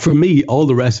see, that for me, all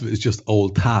the rest of it is just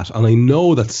old tat, and I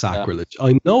know that's sacrilege. Yeah.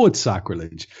 I know it's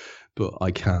sacrilege, but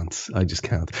I can't. I just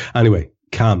can't. Anyway,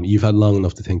 Cam, you've had long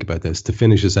enough to think about this. To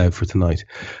finish us out for tonight,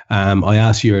 I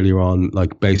asked you earlier on,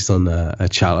 based on a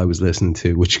chat I was listening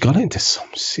to, which got into some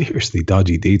seriously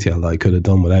dodgy detail that I could have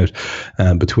done without,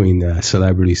 between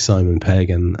celebrities Simon Pegg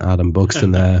and Adam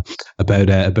Buxton,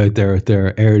 about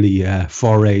their early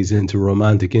forays into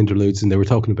romantic interludes, and they were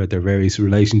talking about their various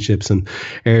relationships and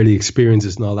early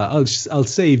experiences and all that. I'll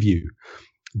save you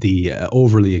the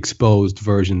overly exposed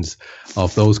versions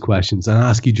of those questions and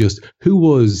ask you just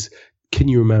can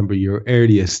you remember your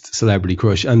earliest celebrity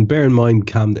crush? And bear in mind,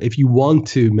 Cam, that if you want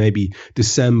to maybe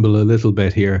dissemble a little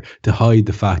bit here to hide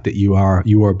the fact that you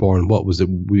were born, what was it,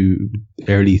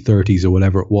 early 30s or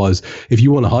whatever it was, if you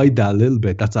want to hide that a little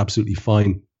bit, that's absolutely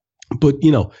fine. But,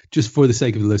 just for the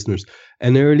sake of the listeners,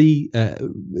 an early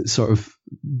sort of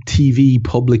TV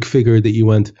public figure that you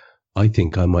went, I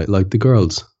think I might like the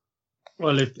girls.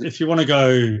 Well, if you want to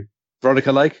go...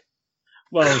 Veronica Lake?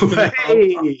 Well, I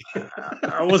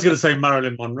was going to say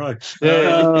Marilyn Monroe.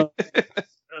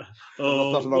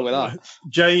 Nothing wrong with that.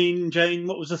 Jane,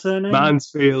 what was the surname?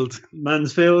 Mansfield,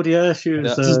 yeah, she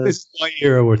was. This is my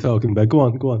era we're talking about. Go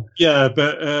on. Yeah,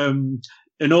 but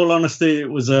in all honesty, it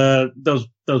was there was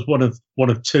one of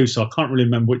two, so I can't really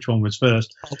remember which one was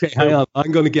first. Okay, hang on.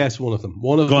 I'm going to guess one of them.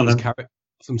 One of them is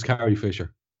Carrie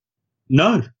Fisher.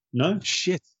 No.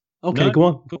 Shit. Okay,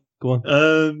 no. Go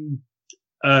on.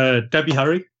 Debbie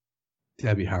Harry.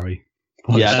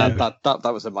 Yeah,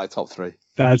 that was in my top three.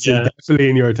 That's definitely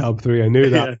in your top three. I knew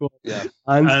that. Yeah.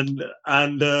 And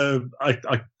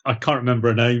I can't remember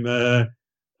her name.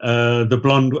 The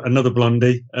blonde, another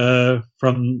blondie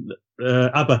from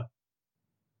ABBA.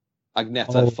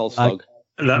 Agneta Falstog.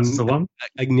 That's the one.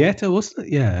 Agneta, wasn't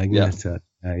it? Yeah, Agneta.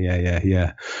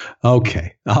 Yeah.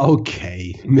 Okay.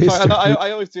 Sorry,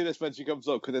 I always do this when she comes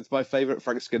up because it's my favourite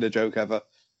Frank Skinner joke ever.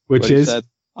 Which is? Said,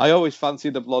 I always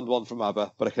fancied the blonde one from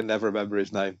ABBA, but I can never remember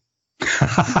his name. He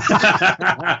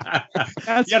had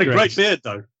a great beard,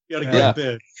 though. He had a great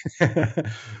beard.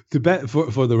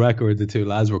 For the record, the two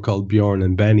lads were called Bjorn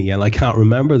and Benny, and I can't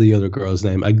remember the other girl's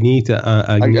name.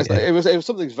 Agneta. It was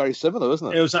something very similar,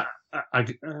 wasn't it? It was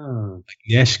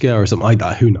Agnieszka or something like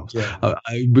that. Who knows? Yeah.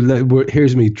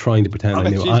 Here's me trying to pretend I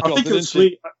knew. I think it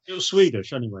was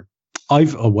Swedish anyway.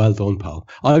 Well done, pal.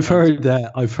 I've heard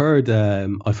ABBA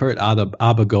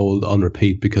Gold on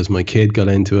repeat because my kid got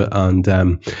into it and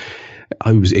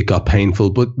it got painful.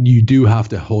 But you do have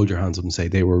to hold your hands up and say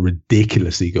they were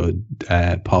ridiculously good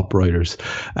pop writers.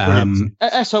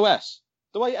 SOS,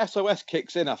 the way SOS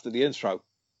kicks in after the intro.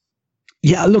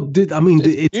 Yeah, look,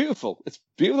 it's beautiful. It's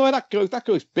beautiful the way that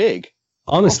goes big.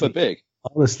 Honestly, big.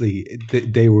 Honestly,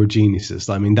 they were geniuses.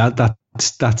 I mean that's.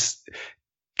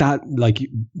 That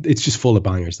it's just full of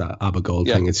bangers, that ABBA Gold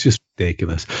thing. It's just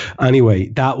ridiculous. Anyway,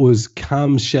 that was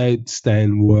Cam shouts.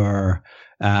 Then were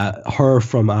her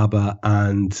from ABBA,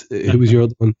 and who was your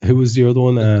other one? Who was the other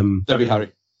one? Debbie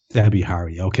Harry. Debbie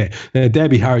Harry. Okay, now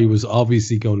Debbie Harry was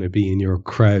obviously going to be in your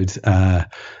crowd, Carl,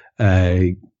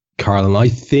 and I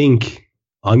think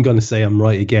I'm going to say I'm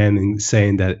right again in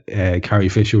saying that Carrie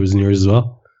Fisher was in yours as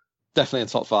well. Definitely in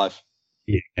top five.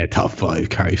 Yeah, top five,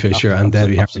 Carrie Fisher and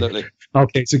Debbie Harry. Absolutely.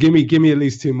 Okay, so give me at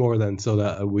least two more then, so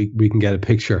that we can get a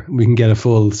picture. We can get a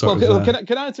full sort of.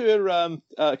 Can I do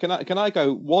can I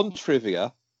go one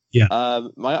trivia? Yeah.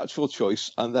 My actual choice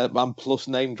and then plus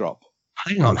name drop.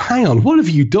 Hang on. What have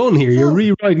you done here? You're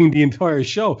rewriting the entire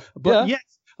show. But yes,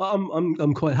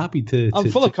 I'm quite happy to. I'm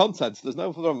full of content. There's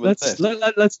no problem with this.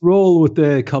 Let's roll with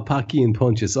the Kopakian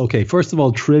punches. Okay, first of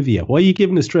all, trivia. Why are you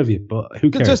giving us trivia? But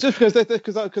who cares? Just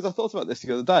because I thought about this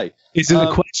the other day. Is it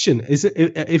a question? Is it?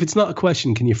 If it's not a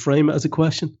question, can you frame it as a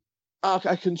question?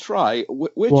 I can try.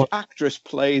 Which actress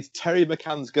played Terry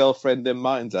McCann's girlfriend in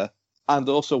Minder and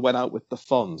also went out with the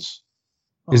Fonz?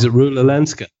 Is it Rula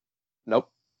Lenska?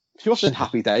 Nope. She wasn't in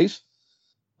Happy Days.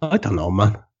 I don't know,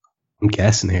 man. I'm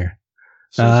guessing here.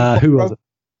 Who was it?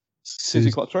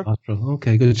 Susie Quattro.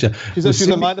 Okay, good job. She's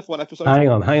in Minder for one episode. Hang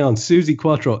on. Susie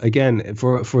Quattro. Again,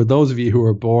 for those of you who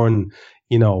were born,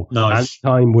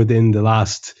 time within the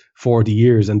last 40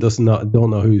 years and don't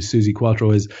know who Susie Quattro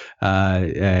is,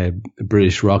 a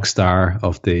British rock star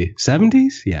of the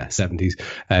 70s. Yeah, 70s.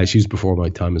 She was before my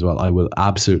time as well, I will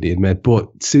absolutely admit.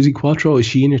 But Susie Quattro, is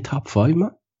she in your top five,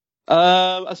 man?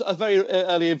 A very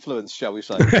early influence, shall we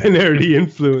say? An early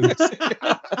influence.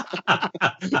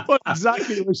 What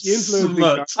exactly was she influencing?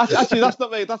 Actually, that's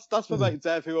not me. That's my mate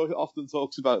Dev, who often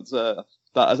talks about that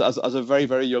as a very,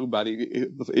 very young man.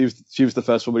 She was the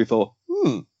first one when he thought,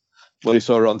 when he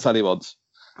saw her on telly once.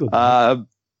 But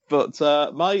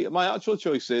my actual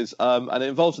choice is, and it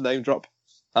involves a name drop.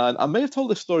 And I may have told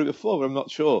this story before, but I'm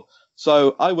not sure.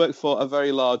 So I work for a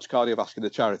very large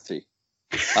cardiovascular charity.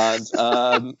 And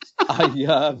that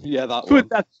could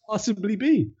that possibly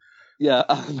be? Yeah,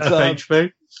 and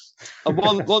FHB.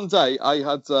 One day I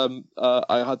had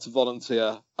to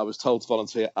volunteer. I was told to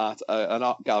volunteer at an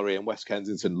art gallery in West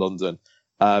Kensington, London,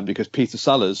 because Peter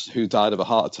Sellers, who died of a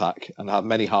heart attack and had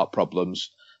many heart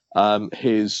problems,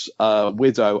 his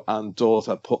widow and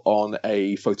daughter put on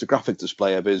a photographic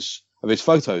display of his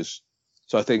photos.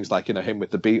 So things like him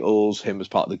with the Beatles, him as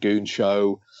part of the Goon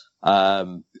Show.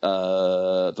 Was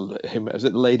it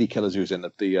the Lady Killers who was in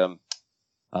the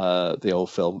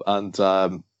old film, and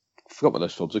forgot what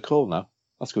those films are called now.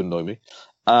 That's going to annoy me.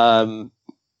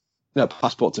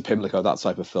 Passport to Pimlico, that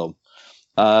type of film.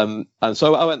 And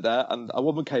so I went there, and a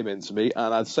woman came in to me,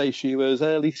 and I'd say she was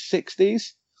early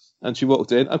 60s, and she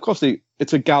walked in. Of course,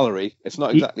 it's a gallery; it's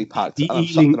not exactly packed. The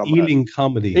Ealing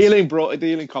Comedies.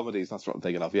 Ealing Comedies. That's what I'm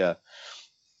thinking of. Yeah.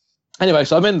 Anyway,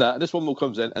 so I'm in there, and this woman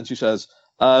comes in, and she says,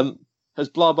 "Has has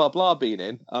blah, blah, blah been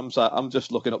in? I'm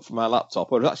just looking up from my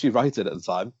laptop. I was actually writing at the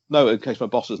time. No, in case my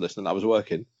boss was listening, I was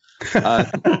working. And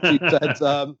she said,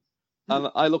 and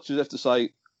I looked as if to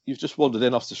say, you've just wandered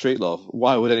in off the street, love.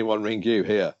 Why would anyone ring you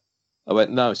here? I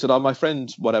went, no. She said, my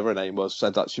friend, whatever her name was,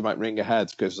 said that she might ring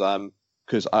ahead because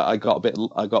I got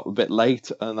a bit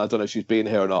late and I don't know if she's been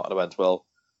here or not. And I went, well,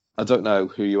 I don't know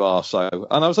who you are. And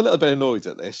I was a little bit annoyed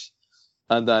at this.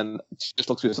 And then she just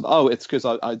looked at me and said, oh, it's because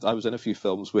I was in a few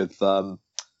films with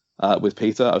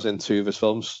Peter. I was in 2 of his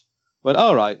films. I went,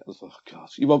 all right. I was like, oh, God,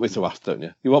 you want me to ask, don't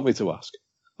you? You want me to ask?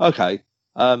 Okay.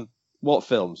 What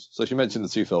films? So she mentioned the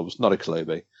 2 films, not a clue.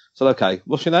 I said, okay,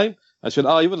 what's your name? And she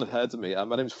went, oh, you wouldn't have heard of me.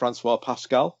 My name's Francois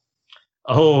Pascal.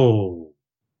 Oh.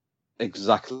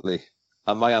 Exactly.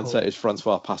 And my answer is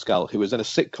Francois Pascal, who was in a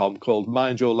sitcom called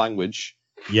Mind Your Language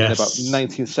in about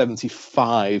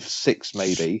 1975, 6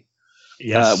 maybe,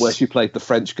 where she played the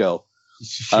French girl.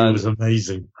 She was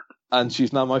amazing. And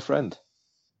she's now my friend.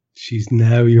 She's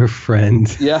now your friend.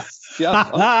 Yeah.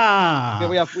 Yeah,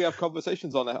 we have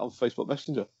conversations on Facebook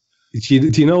Messenger. Do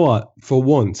you know what? For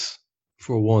once,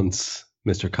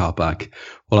 Mr. Copback,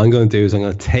 what I'm going to do is I'm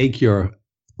going to take your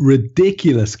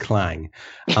ridiculous clang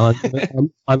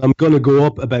and I'm going to go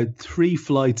up about 3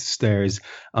 flights of stairs.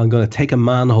 I'm going to take a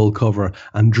manhole cover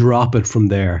and drop it from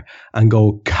there and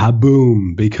go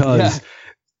kaboom, because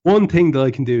one thing that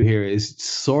I can do here is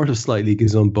sort of slightly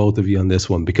gazump both of you on this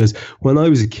one, because when I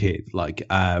was a kid, like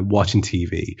watching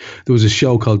TV, there was a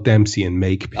show called Dempsey and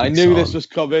Makepeace. I knew this was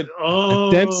coming.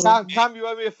 Oh, Cam, you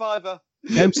owe me a $5.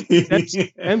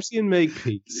 Dempsey and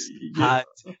Makepeace had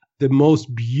the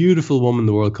most beautiful woman in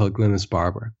the world called Glynis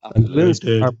Barber. And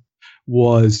Glynis Barber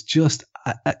was just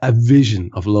a vision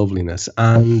of loveliness.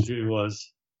 And she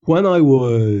was. When I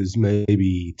was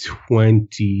maybe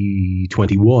 20,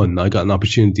 21, I got an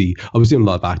opportunity. I was doing a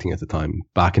lot of acting at the time.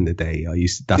 Back in the day, I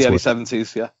used to, the early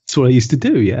 70s, yeah. That's what I used to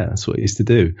do. Yeah, that's what I used to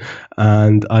do.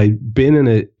 And I'd been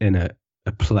in a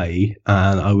play,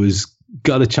 and I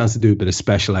got a chance to do a bit of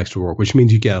special extra work, which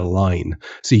means you get a line,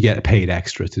 so you get paid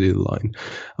extra to do the line.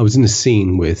 I was in a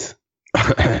scene with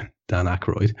Dan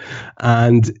Aykroyd,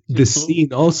 and the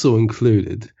scene also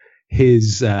included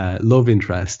his love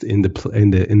interest in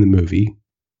the movie,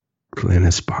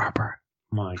 Glynis Barber.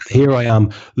 My God. Here I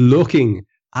am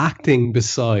acting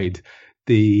beside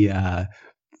the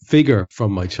figure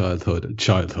from my childhood,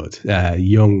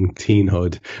 young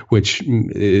teenhood, which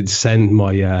it sent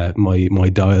my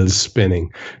dials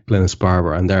spinning, Glynis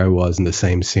Barber, and there I was in the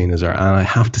same scene as her. And I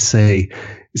have to say,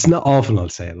 it's not often I'll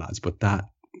say it, lads, but that's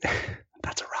a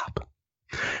wrap.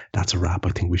 That's a wrap.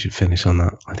 I think we should finish on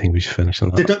that.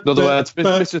 In other words,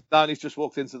 Mrs. Downey's just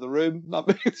walked into the room.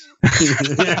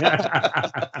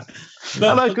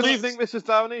 Hello, good evening, Mrs.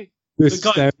 Downey.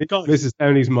 Mrs.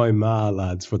 Downey's my ma,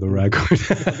 lads, for the record.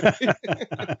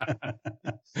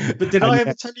 But did I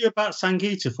ever tell you about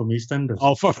Sangeeta from EastEnders?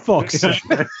 Oh, for fuck's sake.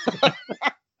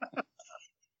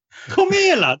 Come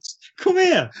here, lads. Come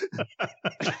here.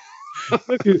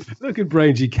 Look at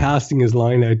Braingy casting his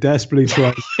line out, desperately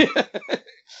trying.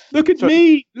 Look at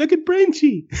me. Look at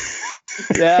Braingy.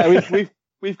 Yeah,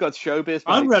 we've got showbiz. Mate.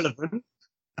 I'm relevant.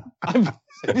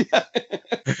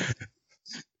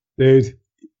 Dude,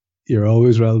 you're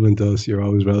always relevant to us.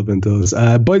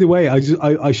 By the way,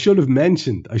 I should have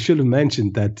mentioned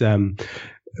that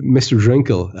Mr.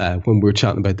 Drinkle, when we were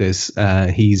chatting about this,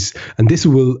 and this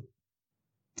will,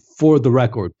 for the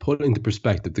record, put into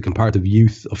perspective the comparative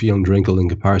youth of young Drinkle in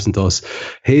comparison to us.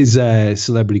 His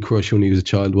celebrity crush when he was a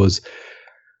child was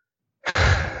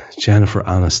Jennifer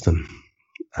Aniston,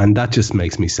 and that just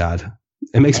makes me sad.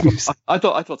 It makes me sad. I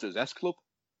thought it was S Club.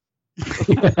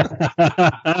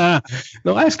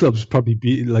 No, S Club's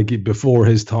probably like before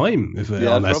his time.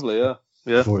 Probably, yeah.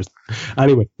 Yeah.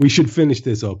 Anyway, we should finish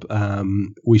this up.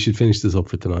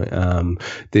 For tonight.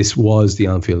 This was the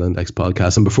Anfield Index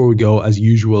podcast. And before we go, as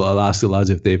usual, I'll ask the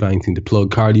lads if they have anything to plug.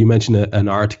 Carl, you mentioned an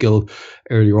article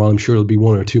earlier on. I'm sure there'll be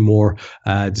 1 or 2 more,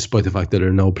 despite the fact that there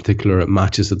are no particular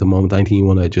matches at the moment. Anything you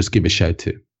want to just give a shout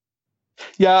to?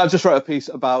 Yeah, I've just wrote a piece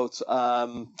about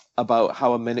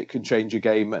how a minute can change a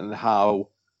game and how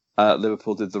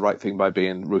Liverpool did the right thing by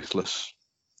being ruthless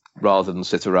rather than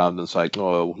sit around and say,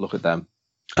 oh, look at them.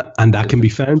 And that can be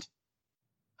found?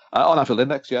 On Anfield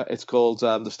Index, yeah. It's called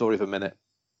The Story of a Minute.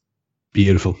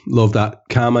 Beautiful. Love that.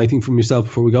 Cam, anything from yourself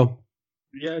before we go?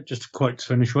 Yeah, just a quote to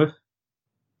finish with.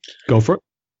 Go for it.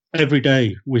 Every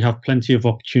day we have plenty of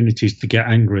opportunities to get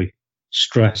angry,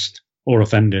 stressed, or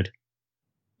offended.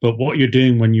 But what you're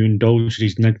doing when you indulge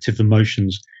these negative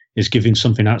emotions is giving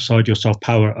something outside yourself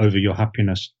power over your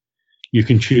happiness. You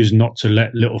can choose not to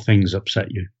let little things upset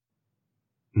you.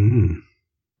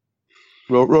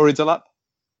 Rory Delap?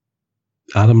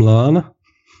 Adam Lallana.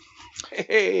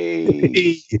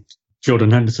 Hey.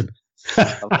 Jordan Henderson.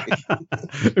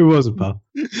 Who was it, pal?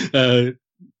 I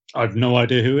have no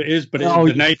idea who it is, but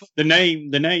the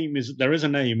name is, there is a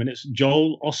name, and it's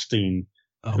Joel Osteen,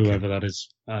 whoever that is.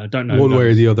 I don't know. One way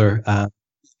or the other.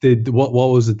 What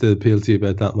was it that appealed to you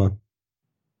about that man?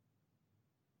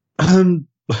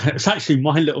 It's actually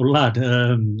my little lad.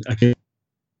 Again,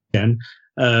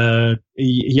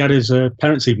 he had his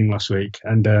parents' evening last week,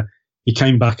 and he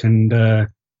came back and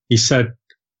he said,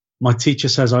 "My teacher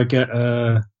says I get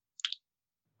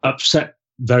upset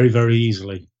very, very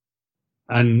easily."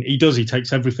 And he does. He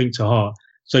takes everything to heart.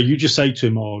 So you just say to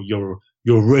him, "Oh, you're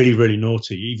really, really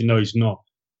naughty," even though he's not.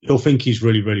 He'll think he's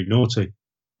really, really naughty.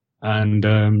 And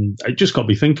it just got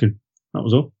me thinking. That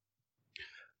was all.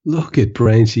 Look at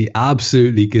Brainchy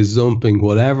absolutely gazumping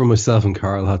whatever myself and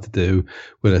Carl had to do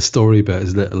with a story about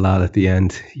his little lad at the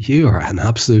end. You are an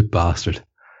absolute bastard.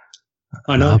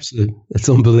 I know. It's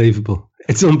unbelievable.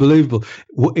 It's unbelievable.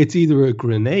 It's either a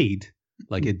grenade,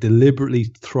 like a deliberately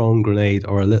thrown grenade,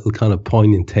 or a little kind of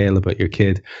poignant tale about your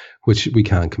kid, which we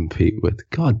can't compete with.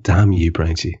 God damn you,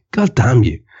 Brainchy. God damn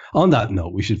you. On that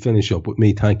note, we should finish up with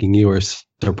me thanking you, our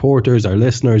supporters, our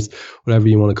listeners, whatever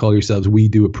you want to call yourselves. We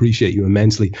do appreciate you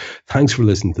immensely. Thanks for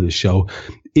listening to the show.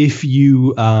 If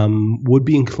you would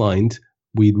be inclined,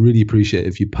 we'd really appreciate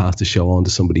if you pass the show on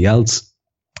to somebody else.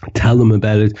 Tell them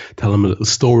about it. Tell them a little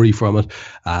story from it.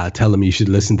 Tell them you should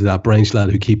listen to that branch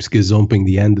lad who keeps gazumping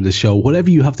the end of the show.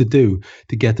 Whatever you have to do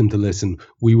to get them to listen,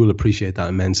 we will appreciate that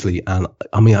immensely. And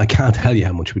I mean, I can't tell you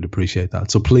how much we'd appreciate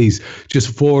that. So please,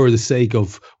 just for the sake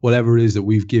of whatever it is that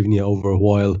we've given you over a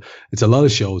while, it's a lot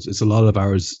of shows. It's a lot of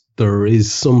hours. There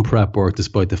is some prep work,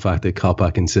 despite the fact that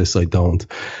Kopak insists I don't.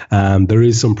 There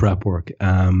is some prep work.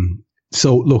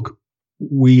 So look,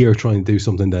 we are trying to do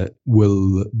something that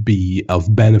will be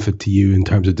of benefit to you in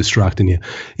terms of distracting you.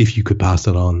 If you could pass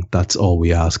that on, that's all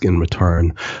we ask in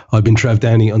return. I've been Trev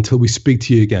Downey. Until we speak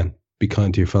to you again, be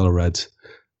kind to your fellow Reds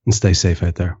and stay safe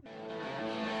out there.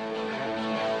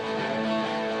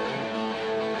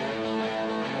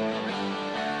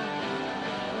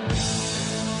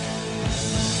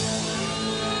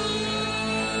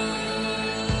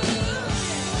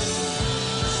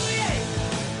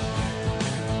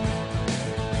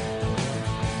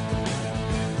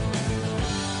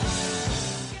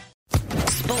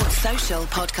 Social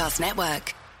Podcast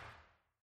Network.